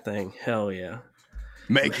on that thing. Hell yeah.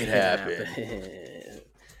 Make it happen.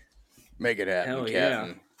 Make it happen, Hell Captain.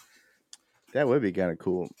 Yeah. That would be kind of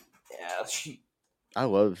cool. Yeah, I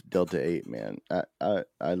love Delta 8, man. I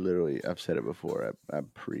literally, I've said it before. I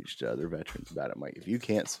preached to other veterans about it. I'm like, if you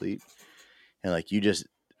can't sleep and like you just,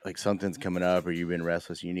 like something's coming up or you've been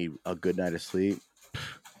restless, you need a good night of sleep,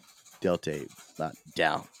 Delta 8, not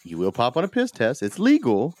down. You will pop on a piss test. It's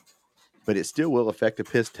legal, but it still will affect a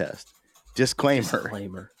piss test.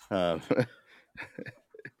 Disclaimer.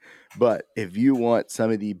 But if you want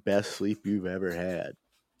some of the best sleep you've ever had,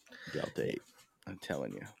 Delta 8, I'm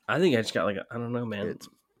telling you. I think I just got I don't know, man.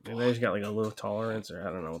 Maybe I just got like a low tolerance, or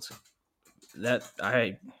I don't know.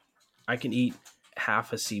 I can eat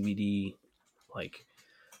half a CBD, like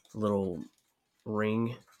little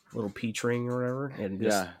peach ring or whatever, and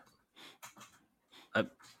just it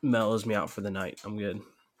mellows me out for the night. I'm good.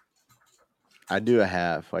 I do a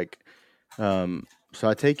half, so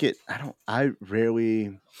I take it. I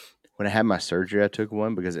rarely, when I had my surgery, I took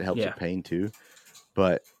one because it helps with pain too.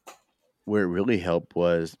 But where it really helped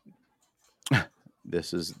was,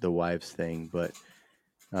 this is the wife's thing, but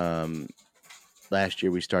last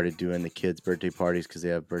year we started doing the kids' birthday parties because they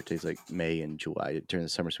have birthdays like May and July during the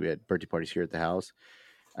summer. So we had birthday parties here at the house,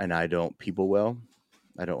 and I don't people well.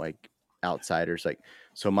 I don't like outsiders.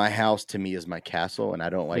 So my house to me is my castle, and I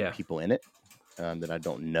don't like people in it that I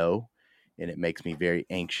don't know. And it makes me very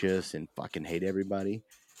anxious and fucking hate everybody.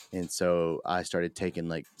 And so I started taking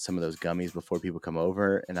like some of those gummies before people come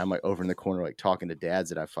over. And I'm like over in the corner, like talking to dads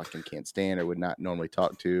that I fucking can't stand or would not normally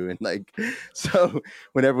talk to. And like, so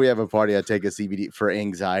whenever we have a party, I take a CBD for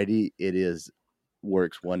anxiety.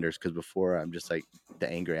 Works wonders. Cause before I'm just like the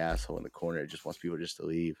angry asshole in the corner. It just wants people just to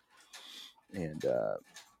leave. And,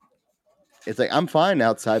 it's like, I'm fine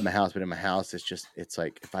outside my house, but in my house, it's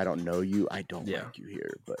like, if I don't know you, I don't like you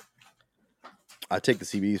here. But I take the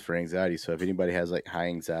CBDs for anxiety. So if anybody has like high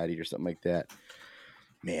anxiety or something like that,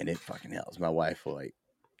 man, it fucking helps. My wife will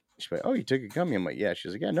she's like, oh, you took a gummy? I'm like, yeah.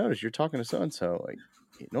 She's like, yeah, I noticed you're talking to so-and-so. Like,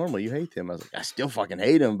 normally you hate him. I was like, I still fucking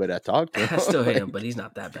hate him, but I talk to him. I still hate him, but he's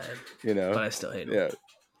not that bad. But I still hate him. Yeah.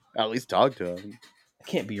 I at least talk to him. I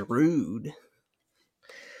can't be rude.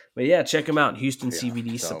 But yeah, check them out.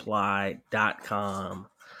 HoustonCBDsupply.com.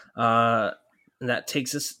 And that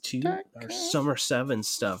takes us to our Summer 7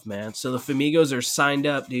 stuff, man. So the Famigos are signed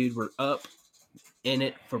up, dude. We're up in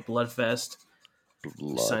it for Bloodfest.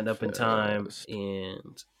 Signed up in time,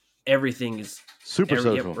 and everything is Super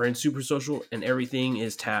Social. We're in Super Social, and everything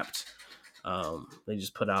is tapped. They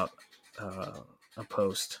just put out a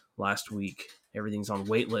post last week. Everything's on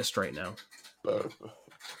wait list right now.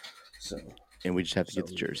 And we just have to get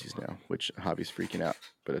the jerseys now, which Javi's freaking out.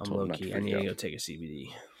 But I told him not to freak out. I need to go take a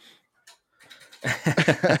CBD.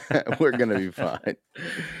 We're going to be fine.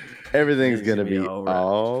 Everything's going to be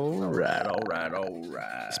all right.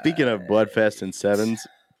 Speaking of Bloodfest and Sevens,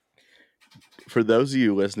 for those of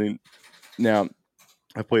you listening, now,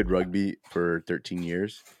 I played rugby for 13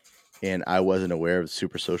 years, and I wasn't aware of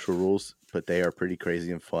super social rules, but they are pretty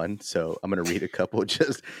crazy and fun. So I'm going to read a couple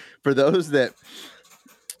just for those that...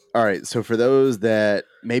 All right, so for those that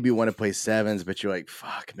maybe want to play sevens, but you're like,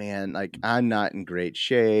 fuck, man, like I'm not in great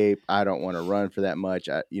shape. I don't want to run for that much.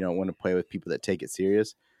 I want to play with people that take it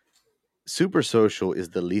serious. Super Social is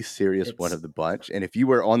the least serious one of the bunch. And if you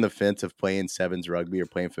were on the fence of playing sevens rugby or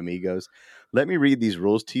playing Famigos, let me read these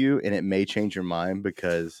rules to you, and it may change your mind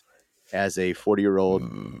because as a 40-year-old,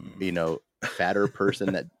 fatter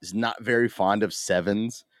person that is not very fond of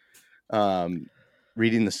sevens,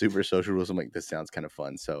 reading the Super Social rules, I'm like, this sounds kind of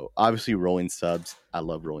fun. So obviously rolling subs. I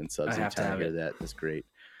love rolling subs. I have to have hear that. That's great.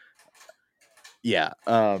 Yeah.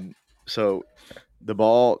 So The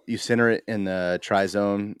ball, you center it in the try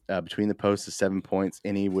zone. Between the posts is 7 points.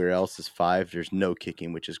 Anywhere else is 5. There's no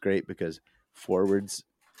kicking, which is great because forwards,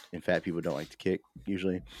 in fact, people don't like to kick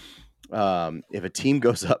usually. If a team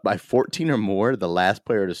goes up by 14 or more, the last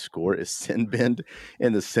player to score is sin binned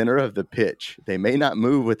in the center of the pitch. They may not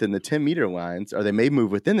move within the 10-meter lines, or they may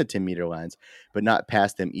move within the 10-meter lines, but not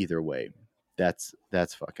past them either way. That's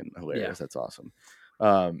fucking hilarious. Yeah. That's awesome.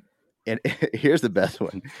 And here's the best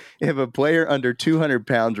one. If a player under 200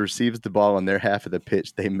 pounds receives the ball on their half of the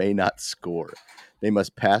pitch, they may not score. They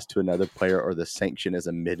must pass to another player, or the sanction is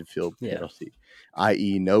a midfield penalty,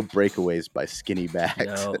 i.e. no breakaways by skinny backs.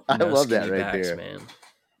 No, I love that right backs, there. man.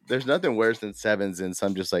 There's nothing worse than sevens and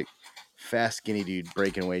some just like fast, skinny dude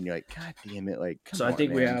breaking away, and you're like, God damn it. Like, come on, I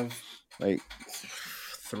think man. we have like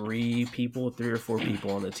 3 or 4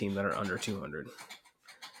 people on the team that are under 200.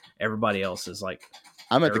 Everybody else is like,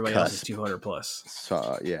 I'm at the everybody else is cusp. 200 plus.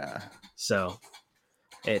 So, yeah. So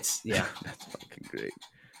it's, That's fucking great.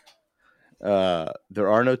 There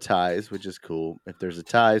are no ties, which is cool. If there's a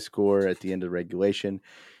tie, score at the end of regulation.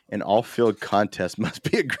 An all-field contest must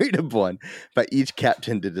be agreed upon by each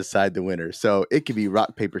captain to decide the winner. So it could be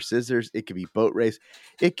rock, paper, scissors. It could be boat race.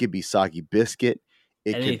 It could be soggy biscuit.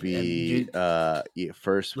 It could be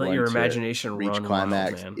first let one your to imagination reach run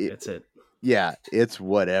climax. wild, man. It's it. Yeah, it's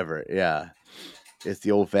whatever. Yeah, it's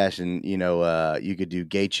the old-fashioned. You could do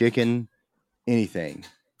gay chicken, anything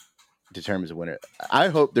determines the winner. I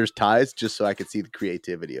hope there's ties just so I could see the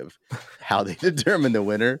creativity of how they determine the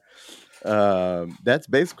winner. That's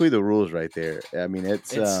basically the rules right there. I mean,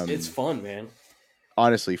 it's fun, man.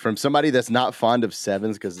 Honestly, from somebody that's not fond of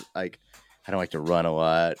sevens, because like I don't like to run a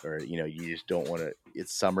lot, or you just don't want to.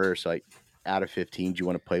 It's summer, so like out of 15, you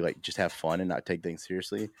want to play like just have fun and not take things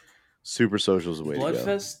seriously. Super Social is the way to go.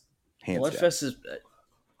 Bloodfest is,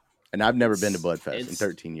 and I've never been to Bloodfest in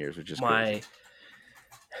 13 years, which is crazy.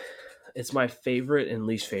 It's my favorite and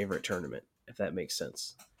least favorite tournament, if that makes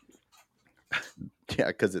sense. Yeah,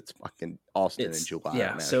 because it's fucking Austin in July.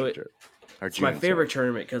 Yeah, so it's my favorite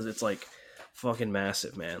tournament because it's like fucking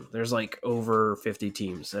massive, man. There's like over 50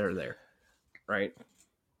 teams that are there, right?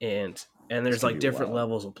 And there's like different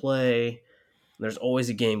levels of play. There's always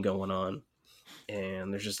a game going on,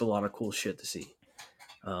 and there's just a lot of cool shit to see.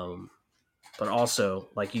 But also,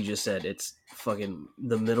 like you just said, it's fucking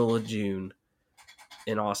the middle of June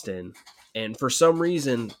in Austin, and for some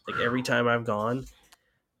reason, like every time I've gone,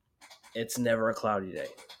 it's never a cloudy day.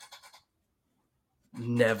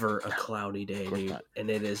 Never a cloudy day, dude. And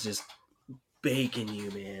it is just baking you,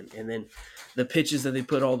 man. And then the pitches that they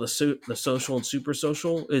put all the social and super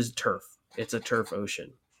social is turf. It's a turf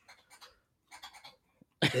ocean.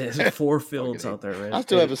 There's 4 fields out there, man. I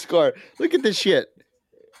still have a scar. Look at this shit.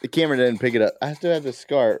 The camera didn't pick it up. I still have the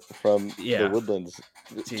scar from the Woodlands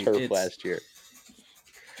turf last year.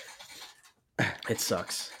 It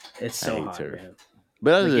sucks. It's so hot, man.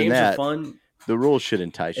 But other than that, fun. The rules should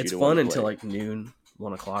entice you to fun until like noon,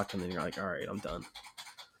 1 o'clock, and then you're like, all right, I'm done.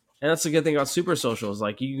 And that's the good thing about Super Social is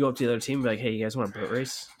like you can go up to the other team and be like, hey, you guys want a boat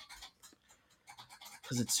race?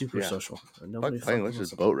 Because it's Super Social. Nobody let's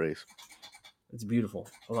just boat race. It's beautiful.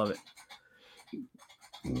 I love it.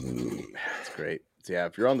 It's great. So yeah,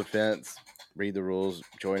 if you're on the fence, read the rules,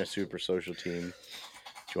 join a Super Social team,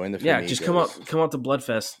 join the Famigos. Just come out to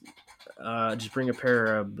Bloodfest. Just bring a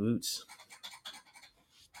pair of boots.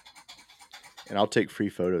 And I'll take free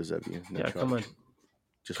photos of you. Come on.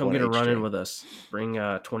 Just come get a run in with us. Bring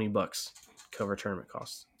 $20. Cover tournament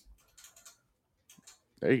costs.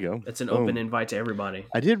 There you go. It's an open invite to everybody.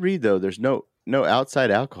 I did read though. There's no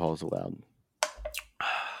outside alcohol is allowed.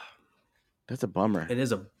 That's a bummer. It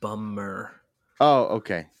is a bummer. Oh,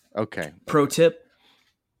 okay. Pro tip: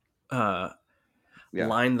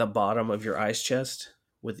 line the bottom of your ice chest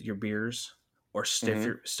with your beers, or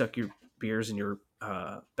stuck your beers in your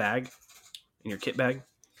bag, in your kit bag.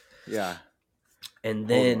 Yeah. And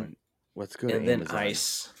then let's go. And then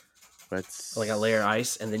ice. Like a layer of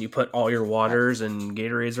ice, and then you put all your waters and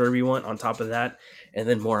Gatorades, whatever you want, on top of that, and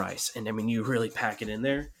then more ice. And I mean, you really pack it in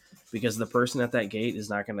there because the person at that gate is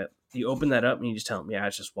not gonna. You open that up and you just tell them, "Yeah,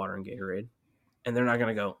 it's just water and Gatorade," and they're not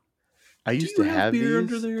gonna go. I used to have beer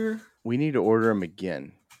these. Under there? We need to order them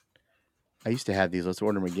again. I used to have these. Let's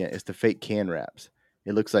order them again. It's the fake can wraps.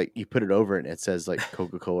 It looks like you put it over it and it says like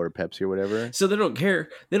Coca-Cola or Pepsi or whatever. So they don't care.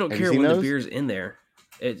 They don't care when the beer's in there.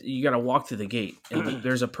 You got to walk through the gate, and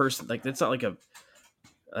there's a person like it's not like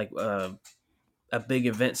a big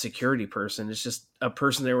event security person. It's just a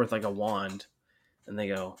person there with like a wand, and they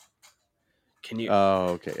go, "Can you?"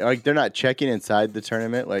 Oh, okay. Like they're not checking inside the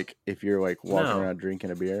tournament. Like if you're like walking around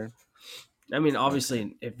drinking a beer. I mean,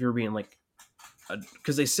 obviously, if you're being like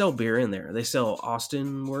because they sell beer in there. They sell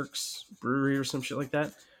Austin Works Brewery or some shit like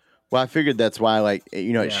that. Well, I figured that's why, like,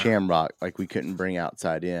 you know, at Yeah. Shamrock, like, we couldn't bring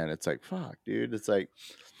outside in. It's like, fuck, dude. It's like,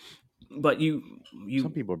 But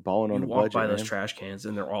some people are balling on you a walk budget, by those man. trash cans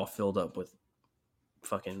and they're all filled up with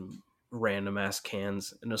fucking random ass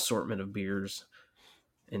cans, an assortment of beers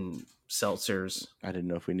and seltzers. I didn't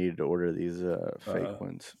know if we needed to order these fake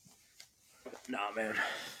ones. Nah, man.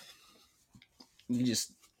 You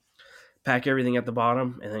just pack everything at the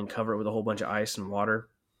bottom and then cover it with a whole bunch of ice and water.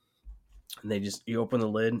 And you open the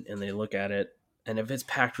lid and they look at it. And if it's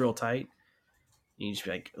packed real tight, you just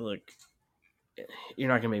be like, look, you're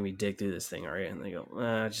not going to make me dig through this thing, are you? And they go,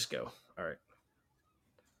 just go. All right.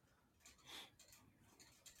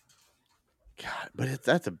 God, but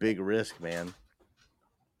that's a big risk, man.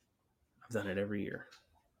 I've done it every year.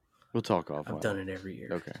 We'll talk offline. I've done it every year.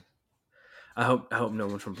 Okay. I hope no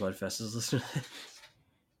one from Bloodfest is listening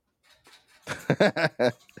to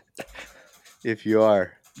this. If you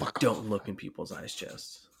are. Don't look in people's eyes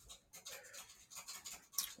chests.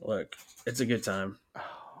 Look, it's a good time.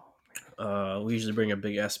 We usually bring a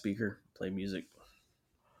big ass speaker, play music.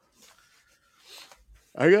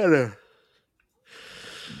 I got a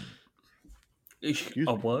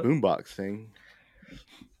what? boombox thing.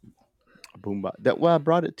 A boombox. Well, I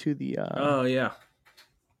brought it to the Oh yeah,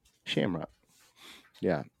 Shamrock.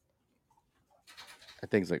 Yeah. I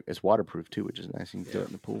think it's waterproof too, which is nice. You can throw it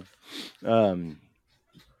in the pool.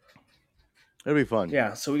 It'll be fun.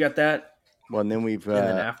 Yeah, so we got that. Well, and then and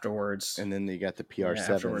then afterwards, and then you got the PR7s.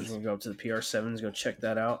 Afterwards, we'll go up to the PR7s, go check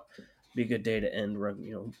that out. Be a good day to end rugby.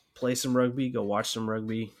 You know, play some rugby, go watch some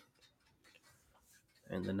rugby,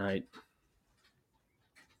 and the night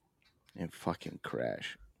and fucking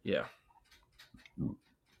crash. Yeah,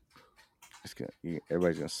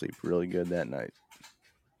 everybody's gonna sleep really good that night.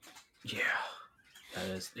 Yeah, that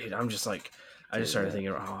is, dude. I'm just like, I just started thinking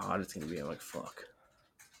about how hot it's gonna be. I'm like, fuck.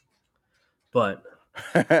 But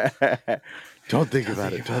don't think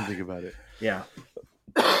about it. Don't think about it. Yeah.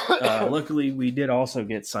 Luckily, we did also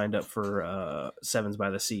get signed up for Sevens by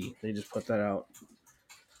the Sea. They just put that out.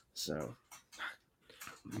 So,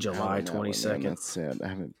 July 22nd. That's sad. I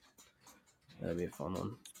haven't. That'd be a fun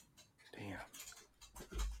one. Damn.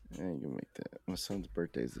 I ain't gonna make that. My son's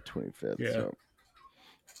birthday is the 25th. Yeah. So.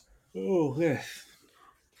 Oh, yeah.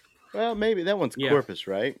 Well, maybe that one's Corpus,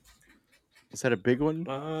 right? Is that a big one?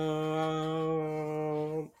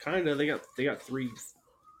 Kind of. They got 3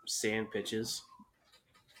 sand pitches.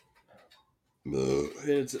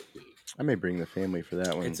 I may bring the family for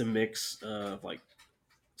that one. It's a mix of like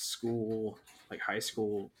school, like high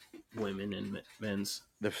school women and men's.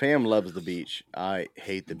 The fam loves the beach. I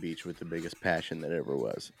hate the beach with the biggest passion that ever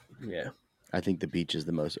was. Yeah. I think the beach is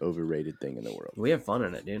the most overrated thing in the world. We have fun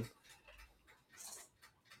in it, dude.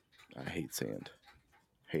 I hate sand.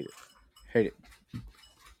 Hate it. Hate it.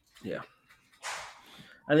 Yeah.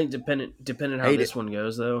 I think depending how this one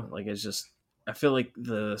goes though, like it's just I feel like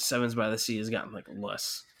the Sevens by the Sea has gotten like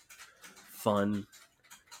less fun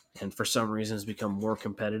and for some reason has become more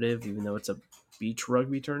competitive even though it's a beach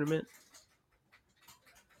rugby tournament.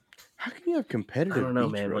 How can you have competitive? I don't know,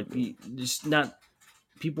 beach man. rugby? Like just not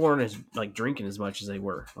people aren't as like drinking as much as they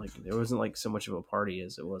were. Like there wasn't like so much of a party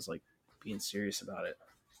as it was like being serious about it.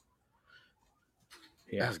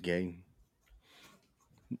 Yeah. That's gay.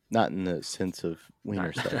 Not in the sense of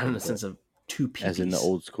wiener stuff. Not in the sense of 2 peepees. As in the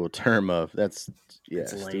old school term of that's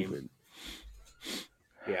It's lame. stupid.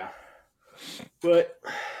 Yeah. But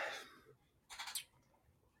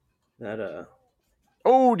that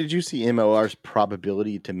Oh, did you see MLR's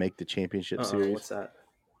probability to make the championship series? What's that?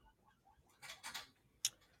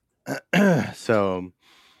 So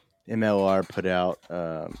MLR put out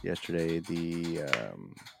yesterday the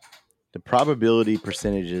probability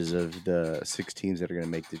percentages of the 6 teams that are going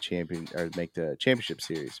to make the championship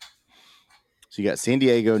series. So you got San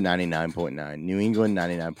Diego 99.9, New England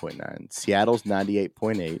 99.9, Seattle's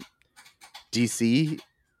 98.8, DC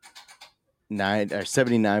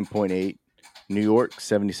 79.8, New York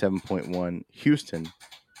 77.1, Houston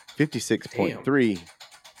 56.3,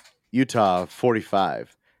 Utah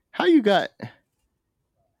 45. How you got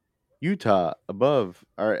Utah above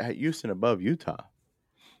or Houston above Utah?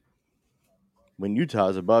 When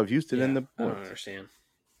Utah's above Houston in the points. I don't understand.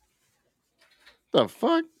 The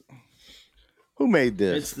fuck? Who made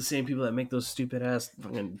this? It's the same people that make those stupid ass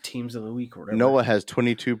fucking teams of the week or whatever. Noah has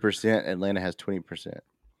 22%, Atlanta has 20%.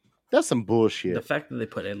 That's some bullshit. The fact that they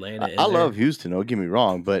put Atlanta in I love Houston, don't get me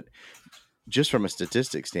wrong, but just from a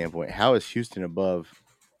statistic standpoint, how is Houston above?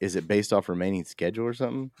 Is it based off remaining schedule or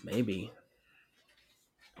something? Maybe.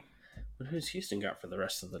 But who's Houston got for the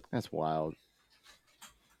rest of the... That's wild.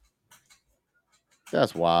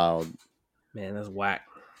 That's wild. Man, that's whack.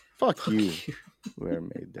 Fuck you. Whoever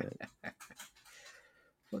made that.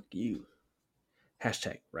 Fuck you.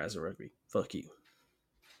 Hashtag Rise of Rugby. Fuck you.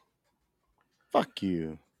 Fuck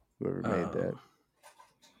you. Whoever made that.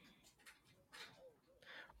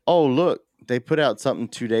 Oh, look. They put out something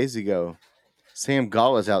 2 days ago. Sam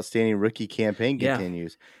Gala's outstanding rookie campaign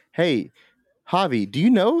continues. Hey, Javi, do you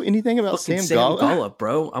know anything about fucking Sam Gala,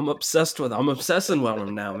 bro? I'm obsessing with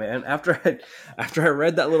him now, man. After I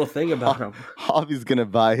read that little thing about him. Javi's going to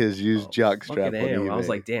buy his used jock strap on eBay. I was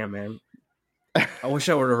like, damn, man. I wish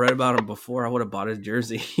I would have read about him before. I would have bought his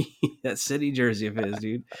jersey. That City jersey of his,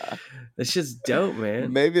 dude. That shit's dope,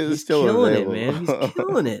 man. Maybe it's still killing available. it, man. He's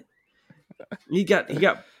killing it. He got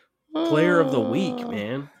player of the week,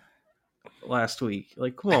 man. Last week.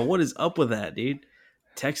 Like, come on, what is up with that, dude?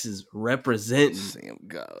 Texas representing. Sam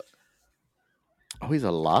Gala. Oh, he's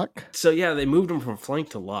a lock? So yeah, they moved him from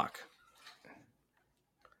flank to lock.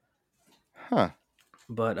 Huh.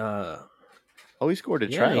 But oh, he scored a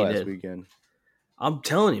try last weekend. I'm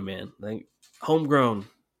telling you, man. Like homegrown.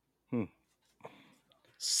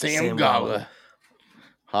 Sam Gala.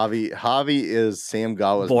 Javi is Sam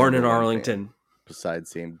Gala's born in Arlington.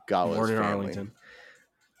 Besides Sam Gala's born in family. Arlington.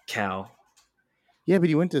 Cal. Yeah, but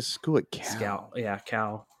he went to school at Cal.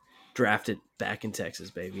 Cal. Drafted back in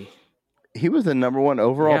Texas, baby. He was the number 1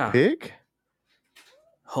 overall pick?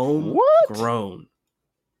 Homegrown.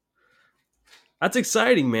 That's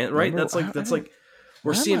exciting, man, right? That's like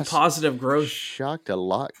we're seeing positive growth. Shocked a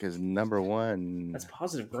lot because number 1. That's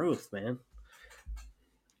positive growth, man.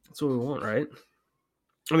 That's what we want, right?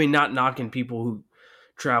 I mean, not knocking people who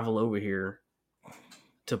travel over here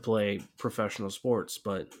to play professional sports,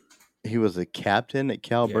 but he was a captain at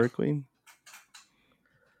Cal Berkeley.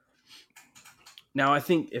 Now, I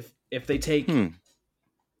think if they take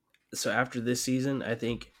so after this season, I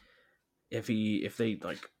think if they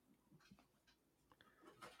like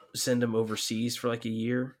send him overseas for like a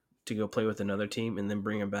year to go play with another team and then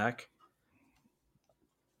bring him back,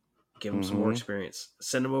 give him some more experience,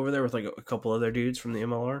 send him over there with like a couple other dudes from the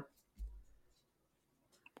MLR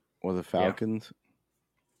or the Falcons.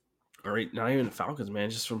 Or not even the Falcons, man,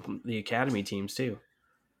 just from the academy teams too,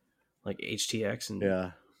 like HTX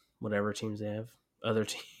and whatever teams they have,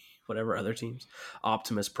 whatever other teams,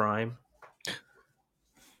 Optimus Prime.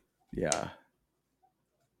 Yeah.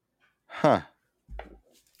 Huh.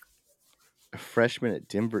 A freshman at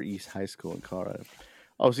Denver East High School in Colorado.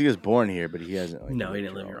 Oh, so he was born here, but he hasn't. No, he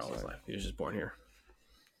didn't live here all his life. He was just born here.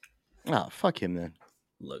 Oh, fuck him then.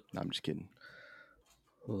 Look, no, I'm just kidding.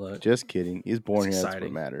 Look, just kidding. He's born here. That's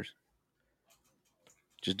what matters.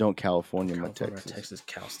 Just don't California my Texas. Texas,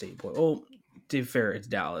 Cal State boy. Oh, to be fair, it's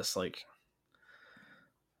Dallas. Like,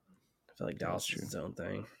 I feel like Dallas is its own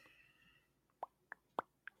thing.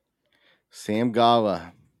 Sam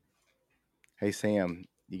Gala. Hey, Sam,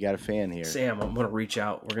 you got a fan here. Sam, I'm going to reach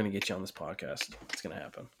out. We're going to get you on this podcast. It's going to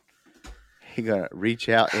happen. He going to reach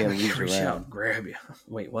out and reach out, grab you.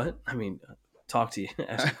 Wait, what? I mean, talk to you,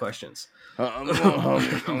 ask you questions. I'm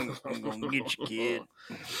going to get you, kid.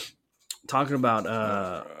 Talking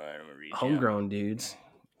about homegrown dudes.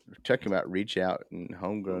 We're talking about reach out and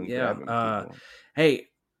homegrown grabbing people. Hey,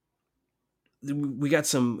 we got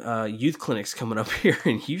some youth clinics coming up here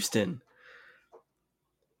in Houston.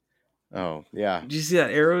 Oh, yeah. Did you see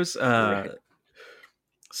that Arrows? So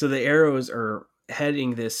the Arrows are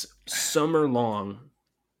heading this summer-long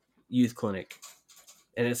youth clinic.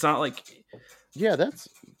 And it's not like... Yeah, that's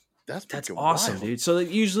awesome, wild. dude. So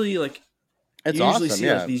usually, like... It's you usually awesome, see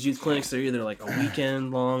yeah. like these youth clinics, they're either like a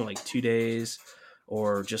weekend long, like 2 days,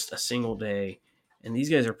 or just a single day. And these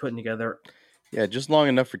guys are putting together... Yeah, just long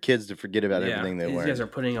enough for kids to forget about everything they learned. These guys are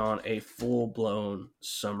putting on a full-blown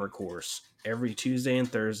summer course every Tuesday and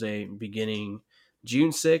Thursday, beginning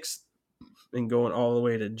June 6th and going all the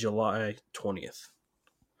way to July 20th.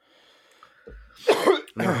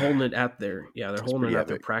 They're holding it at their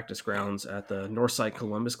their practice grounds at the Northside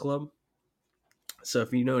Columbus Club. So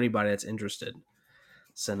if you know anybody that's interested,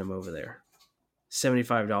 send them over there.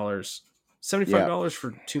 $75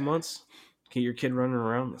 for 2 months. Get your kid running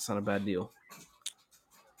around. That's not a bad deal.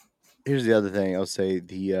 Here's the other thing I'll say.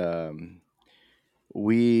 If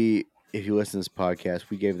you listen to this podcast,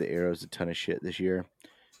 we gave the Arrows a ton of shit this year.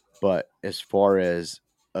 But as far as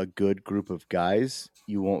a good group of guys,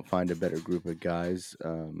 you won't find a better group of guys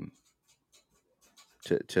to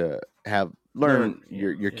have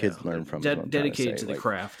your kids learn from. Dedicated to the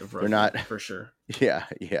craft of rugby. They're not for sure. Yeah.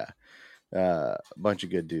 A bunch of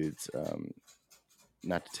good dudes.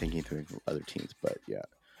 Not to take anything from other teams, but yeah.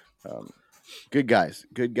 Good guys.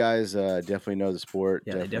 Definitely know the sport.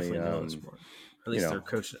 Yeah, they definitely know the sport. At least their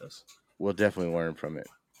coach does. we'll definitely learn from it.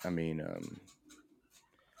 I mean,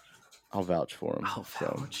 I'll vouch for him. I'll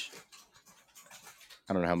vouch. So,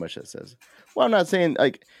 I don't know how much that says. Well, I'm not saying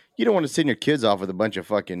like you don't want to send your kids off with a bunch of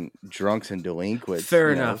fucking drunks and delinquents.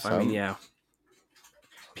 Fair enough. I mean, yeah.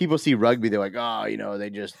 People see rugby, they're like, oh, they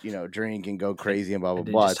just drink and go crazy and blah blah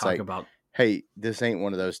blah. It's like, hey, this ain't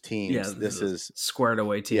one of those teams. Yeah, this is squared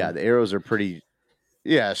away team. Yeah, the arrows are pretty.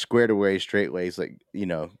 Yeah, squared away, straight ways. Like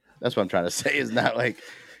that's what I'm trying to say.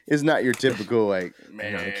 It's not your typical like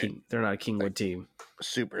man. They're not a Kingwood team.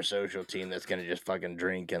 Super social team that's gonna just fucking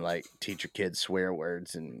drink and like teach your kids swear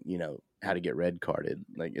words and how to get red carded.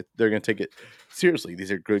 Like they're gonna take it seriously.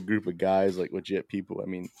 These are a good group of guys, like legit people. I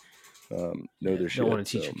mean, know their shit. Don't want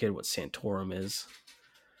to teach your kid what Santorum is.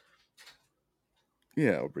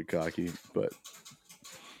 Yeah, or be cocky, but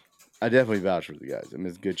I definitely vouch for the guys. I mean,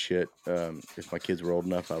 it's good shit. If my kids were old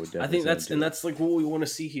enough, I would definitely. I think that's like what we want to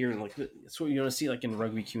see here, and like that's what you want to see like in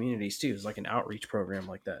rugby communities too. Is like an outreach program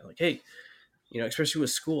like that. Like, hey, especially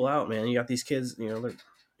with school out, man, you got these kids, they're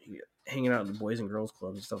hanging out in the Boys and Girls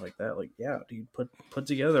Clubs and stuff like that. Like, yeah, dude, put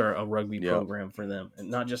together a rugby program for them, and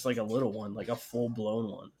not just like a little one, like a full blown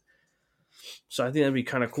one. So I think that'd be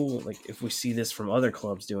kind of cool. Like if we see this from other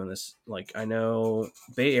clubs doing this, like I know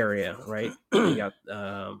Bay Area, right? You got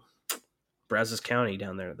Brazos County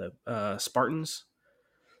down there, the Spartans.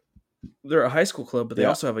 They're a high school club, but they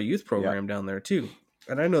also have a youth program down there too.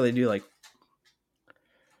 And I know they do like,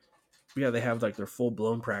 they have like their full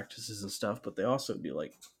blown practices and stuff, but they also do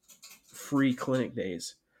like free clinic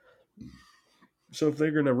days. So if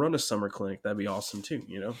they're going to run a summer clinic, that'd be awesome too,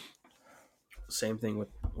 Same thing with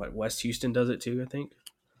like West Houston does it too, I think.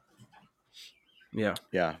 Yeah.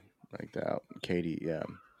 Yeah, like that. Katie, yeah.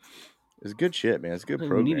 It's good shit, man. It's a good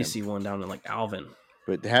program. We need to see one down in like Alvin.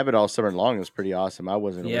 But to have it all summer long is pretty awesome. I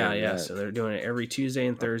wasn't aware of that. So they're doing it every Tuesday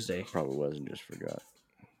and Thursday. Probably wasn't, just forgot.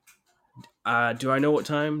 Do I know what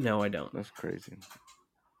time? No, I don't. That's crazy.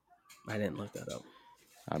 I didn't look that up.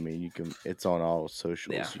 I mean, it's on all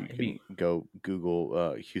socials. Yeah, you can go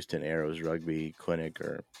Google Houston Arrows Rugby Clinic,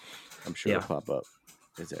 or I'm sure it'll pop up.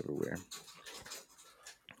 It's everywhere.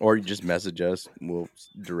 Or you just message us. We'll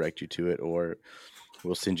direct you to it, or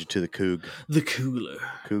we'll send you to the Coug. The Cougler.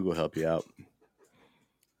 Coug will help you out.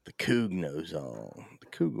 The Coug knows all. The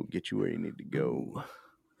Coug will get you where you need to go.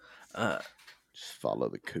 Just follow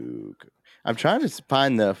the Coug. I'm trying to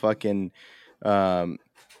find the fucking...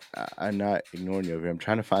 I'm not ignoring you over here. I'm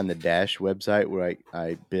trying to find the Dash website where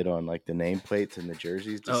I bid on like the nameplates and the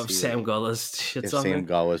jerseys. To see Sam Gulla's shit's on Sam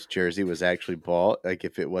Gulla's jersey was actually bought. Like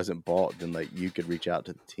if it wasn't bought, then like you could reach out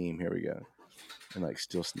to the team. Here we go, and like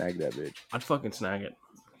still snag that bitch. I'd fucking snag it.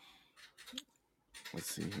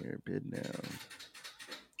 Let's see here, bid now.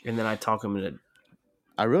 And then I talk them into.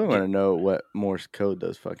 I really want to know what Morse code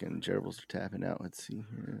those fucking gerbils are tapping out. Let's see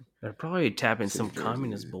here. They're probably tapping some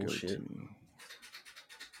communist bullshit.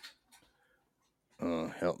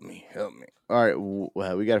 Help me. All right,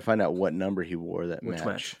 well, we got to find out what number he wore that Which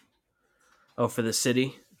match? Oh, for the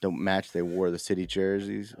city? The match they wore the city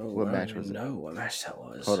jerseys. Oh, what match was it? No, what match that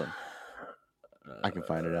was. Hold on. I can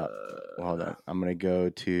find it out. Well, hold on. I'm going to go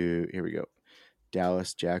to, here we go.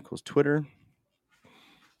 Dallas Jackals Twitter.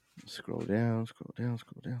 Scroll down. I'm going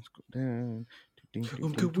down.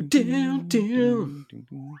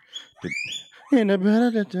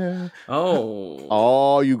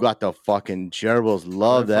 Oh, you got the fucking gerbils.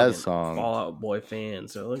 Love that song. Fall Out Boy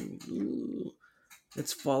fans. So like,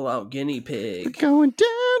 it's Fall Out Guinea Pig. We're going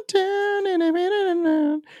downtown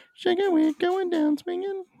and shaking, we're going down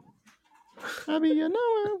swinging. I'll be your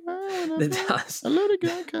the Dallas. A loaded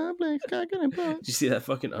gun complex, cocking and punch. Did you see that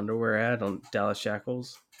fucking underwear ad on Dallas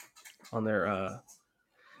Jackals? On their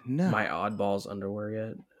no. My Oddballs underwear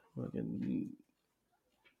yet? Fucking...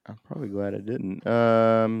 I'm probably glad I didn't.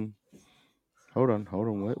 Hold on.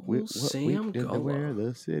 What week did they wear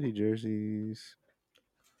the city jerseys?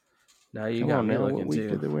 Now you got me looking what week too.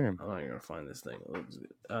 Did they wear them? I'm not gonna find this thing.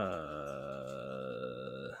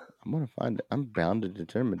 I'm gonna find it. I'm bound and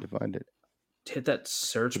determined to find it. Hit that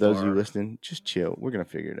search For those bar. of you listening, just chill. We're gonna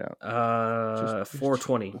figure it out.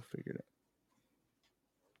 420. We'll figure it out.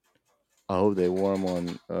 Oh, they wore them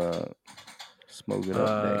on Smoke It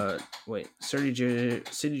Up Day. Wait, City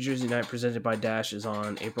Jersey Night presented by Dash is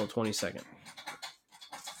on April 22nd.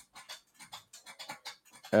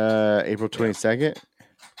 April 22nd? Yeah.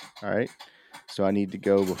 All right. So I need to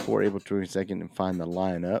go before April 22nd and find the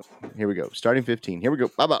lineup. Here we go. Starting 15. Here we go.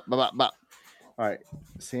 Bop. All right.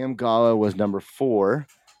 Sam Gala was number 4.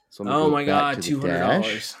 So oh my God,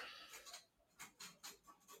 $200.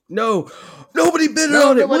 No, nobody bid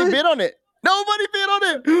on it. Nobody bid on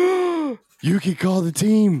it. You can call the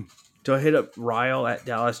team. Do I hit up Ryle at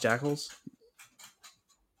Dallas Jackals?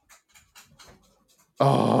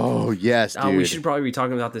 Oh yes, dude. We should probably be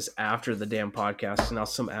talking about this after the damn podcast. So now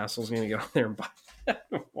some asshole's gonna get on there and buy that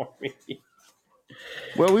for me.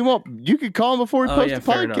 Well, we won't. You could call him before we post the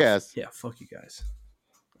fair enough. podcast. Yeah, fuck you guys.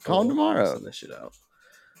 Call him tomorrow. Send this shit out.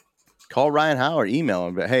 Call Ryan Howard, email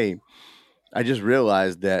him. But hey, I just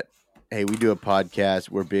realized that. Hey, we do a podcast.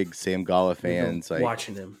 We're big Sam Gala fans. Like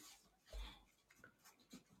watching him,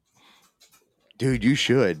 dude. You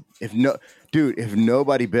should. If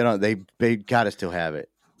nobody bid on it, they gotta still have it.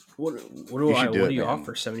 What do you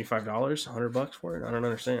offer? $75, $100 for it? I don't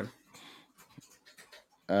understand.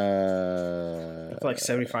 I feel like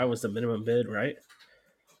 75 was the minimum bid, right?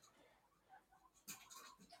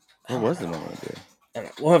 What was the minimum bid?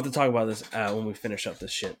 We'll have to talk about this when we finish up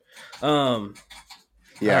this shit. Yeah. All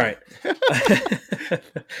right.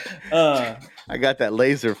 I got that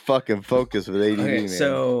laser fucking focus with ADD, man.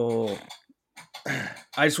 So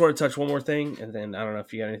I just want to touch one more thing, and then I don't know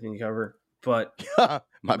if you got anything to cover, but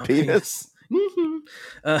my penis.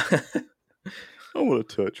 I want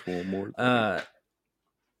to touch one more thing.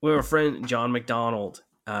 We have a friend, John McDonald.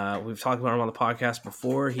 We've talked about him on the podcast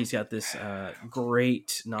before. He's got this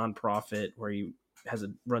great nonprofit where he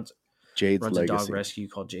runs a dog rescue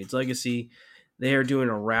called Jade's Legacy. They are doing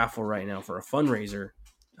a raffle right now for a fundraiser.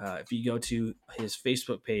 If you go to his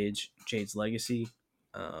Facebook page, Jade's Legacy,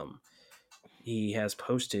 he has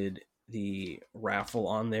posted the raffle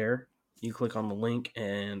on there. You click on the link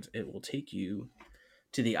and it will take you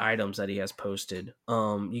to the items that he has posted.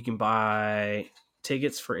 You can buy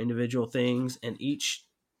tickets for individual things, and each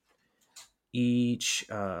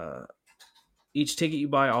ticket you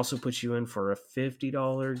buy also puts you in for a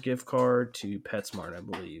 $50 gift card to PetSmart, I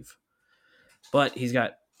believe. But he's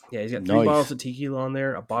got 3 bottles of tequila on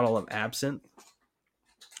there, a bottle of absinthe,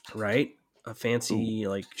 right? A fancy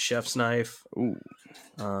like chef's knife,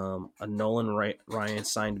 a Nolan Ryan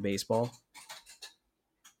signed baseball,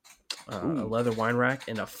 a leather wine rack,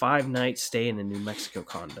 and a 5-night stay in a New Mexico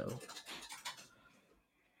condo.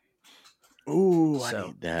 Ooh, I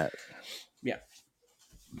need that. Yeah.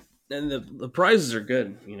 And the prizes are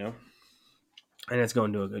good, you know, and it's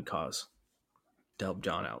going to a good cause to help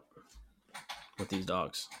John out with these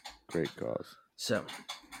dogs. Great cause. So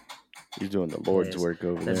he's doing the Lord's work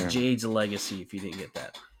over there. That's Jade's Legacy. If you didn't get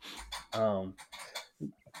that,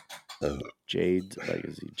 Jade's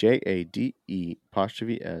Legacy.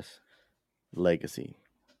 JADE''S Legacy.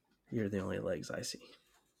 You're the only legs I see.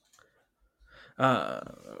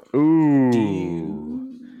 Ooh.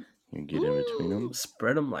 You get in between them.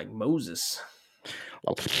 Spread them like Moses.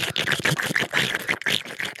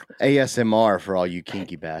 ASMR for all you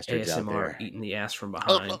kinky bastards out there. ASMR eating the ass from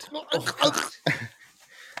behind.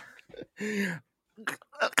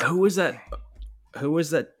 Who was that? Who was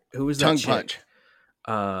that? Tongue chick? punch.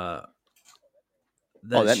 That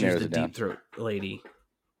she was the deep throat lady.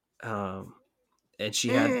 And she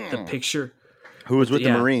had the picture. Who was with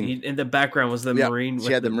the Marine? In the background was the Marine.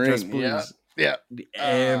 She had the Marine. Yeah.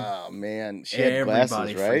 Oh man, she had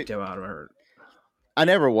glasses, right? Freaked out of her. I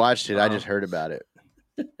never watched it. I just heard about it.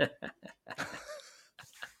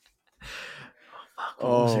 What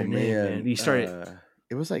was her name, man? He started.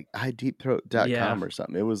 It was like iDeepThroat.com or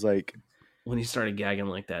something. It was like when he started gagging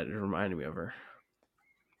like that, it reminded me of her.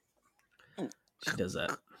 She does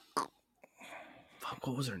that. Fuck,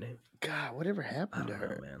 what was her name? God, whatever happened to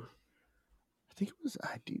her, man? I think it was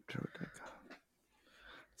iDeepThroat.com.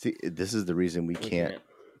 See, this is the reason we can't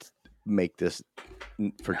make this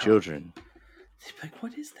for children. Like,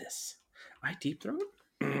 what is this? iDeepThroat?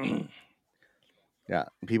 Yeah,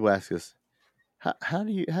 people ask us, how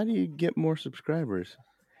do you get more subscribers?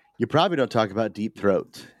 You probably don't talk about deep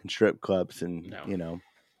throats and strip clubs and you know.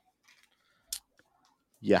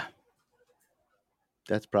 Yeah.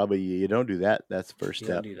 That's probably you don't do that. That's the first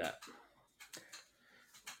step. You don't do that.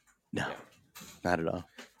 No. Yeah. Not at all.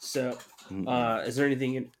 So, is there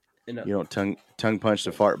anything in you don't tongue punch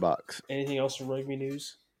the fart box? Anything else from rugby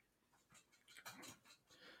news?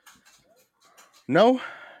 No.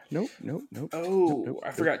 Nope. Oh, I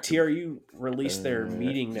forgot. TRU released their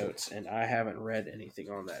meeting notes, and I haven't read anything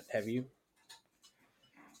on that. Have you?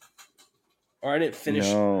 Or I didn't finish.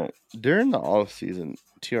 No, during the off season,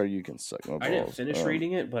 TRU can suck my balls. I didn't finish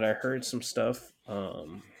reading it, but I heard some stuff. I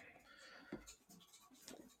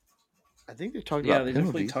think they talked about they penalties.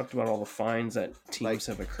 definitely talked about all the fines that teams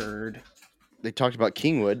have occurred. They talked about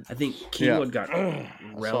Kingwood. I think Kingwood got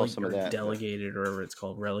delegated, or whatever it's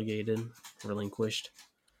called, relinquished.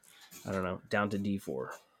 I don't know, down to D4.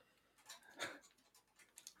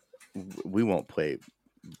 We won't play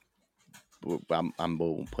I'm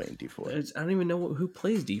playing D4. I don't even know who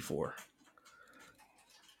plays D4.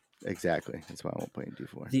 Exactly. That's why I won't play in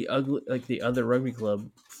D4. The other rugby club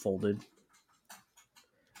folded.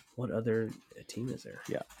 What other team is there?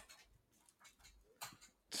 Yeah.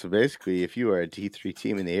 So basically, if you are a D3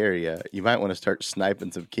 team in the area, you might want to start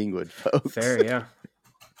sniping some Kingwood folks. Fair, yeah.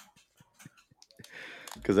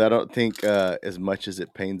 Because I don't think, as much as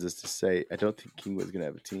it pains us to say, I don't think Kingwood's going to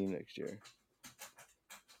have a team next year.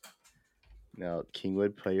 Now,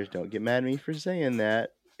 Kingwood players, don't get mad at me for saying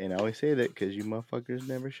that. And I always say that because you motherfuckers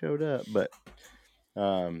never showed up. But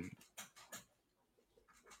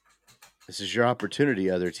this is your opportunity,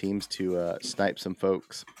 other teams, to snipe some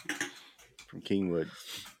folks from Kingwood.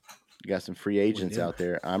 You got some free agents out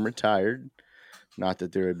there. I'm retired. Not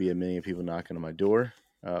that there would be a million people knocking on my door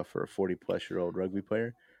for a 40-plus-year-old rugby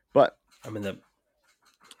player. But I mean,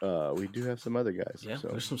 we do have some other guys. Yeah, so.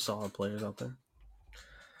 There's some solid players out there.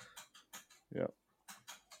 Yeah.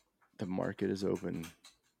 The market is open.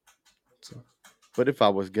 But if I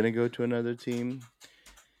was going to go to another team,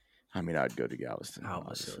 I mean, I'd go to Galveston.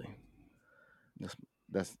 Obviously.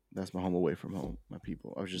 That's my home away from home, my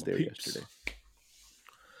people. I was just there yesterday.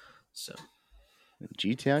 So.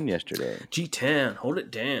 G-Town yesterday. G-Town, hold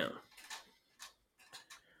it down.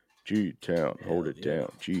 G-Town, hold it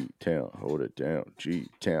down. G-Town, hold it down.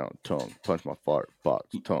 G-Town, tongue, punch my fart box.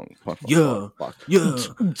 Tongue, punch my fart box. Yeah.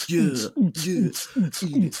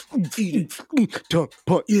 Eat it. Tongue,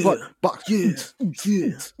 punch, fart box.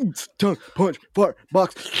 Yeah. Tongue, punch, fart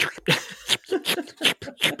box.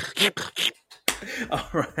 All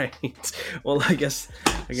right. Well, I guess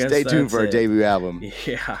Stay tuned for our debut album.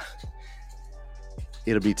 Yeah.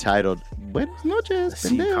 It'll be titled Buenas Noches.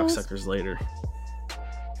 See you cocksuckers later.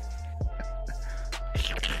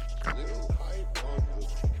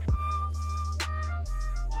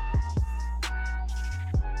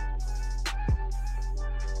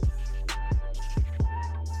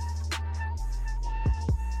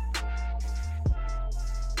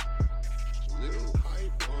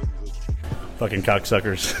 Fucking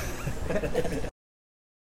cocksuckers.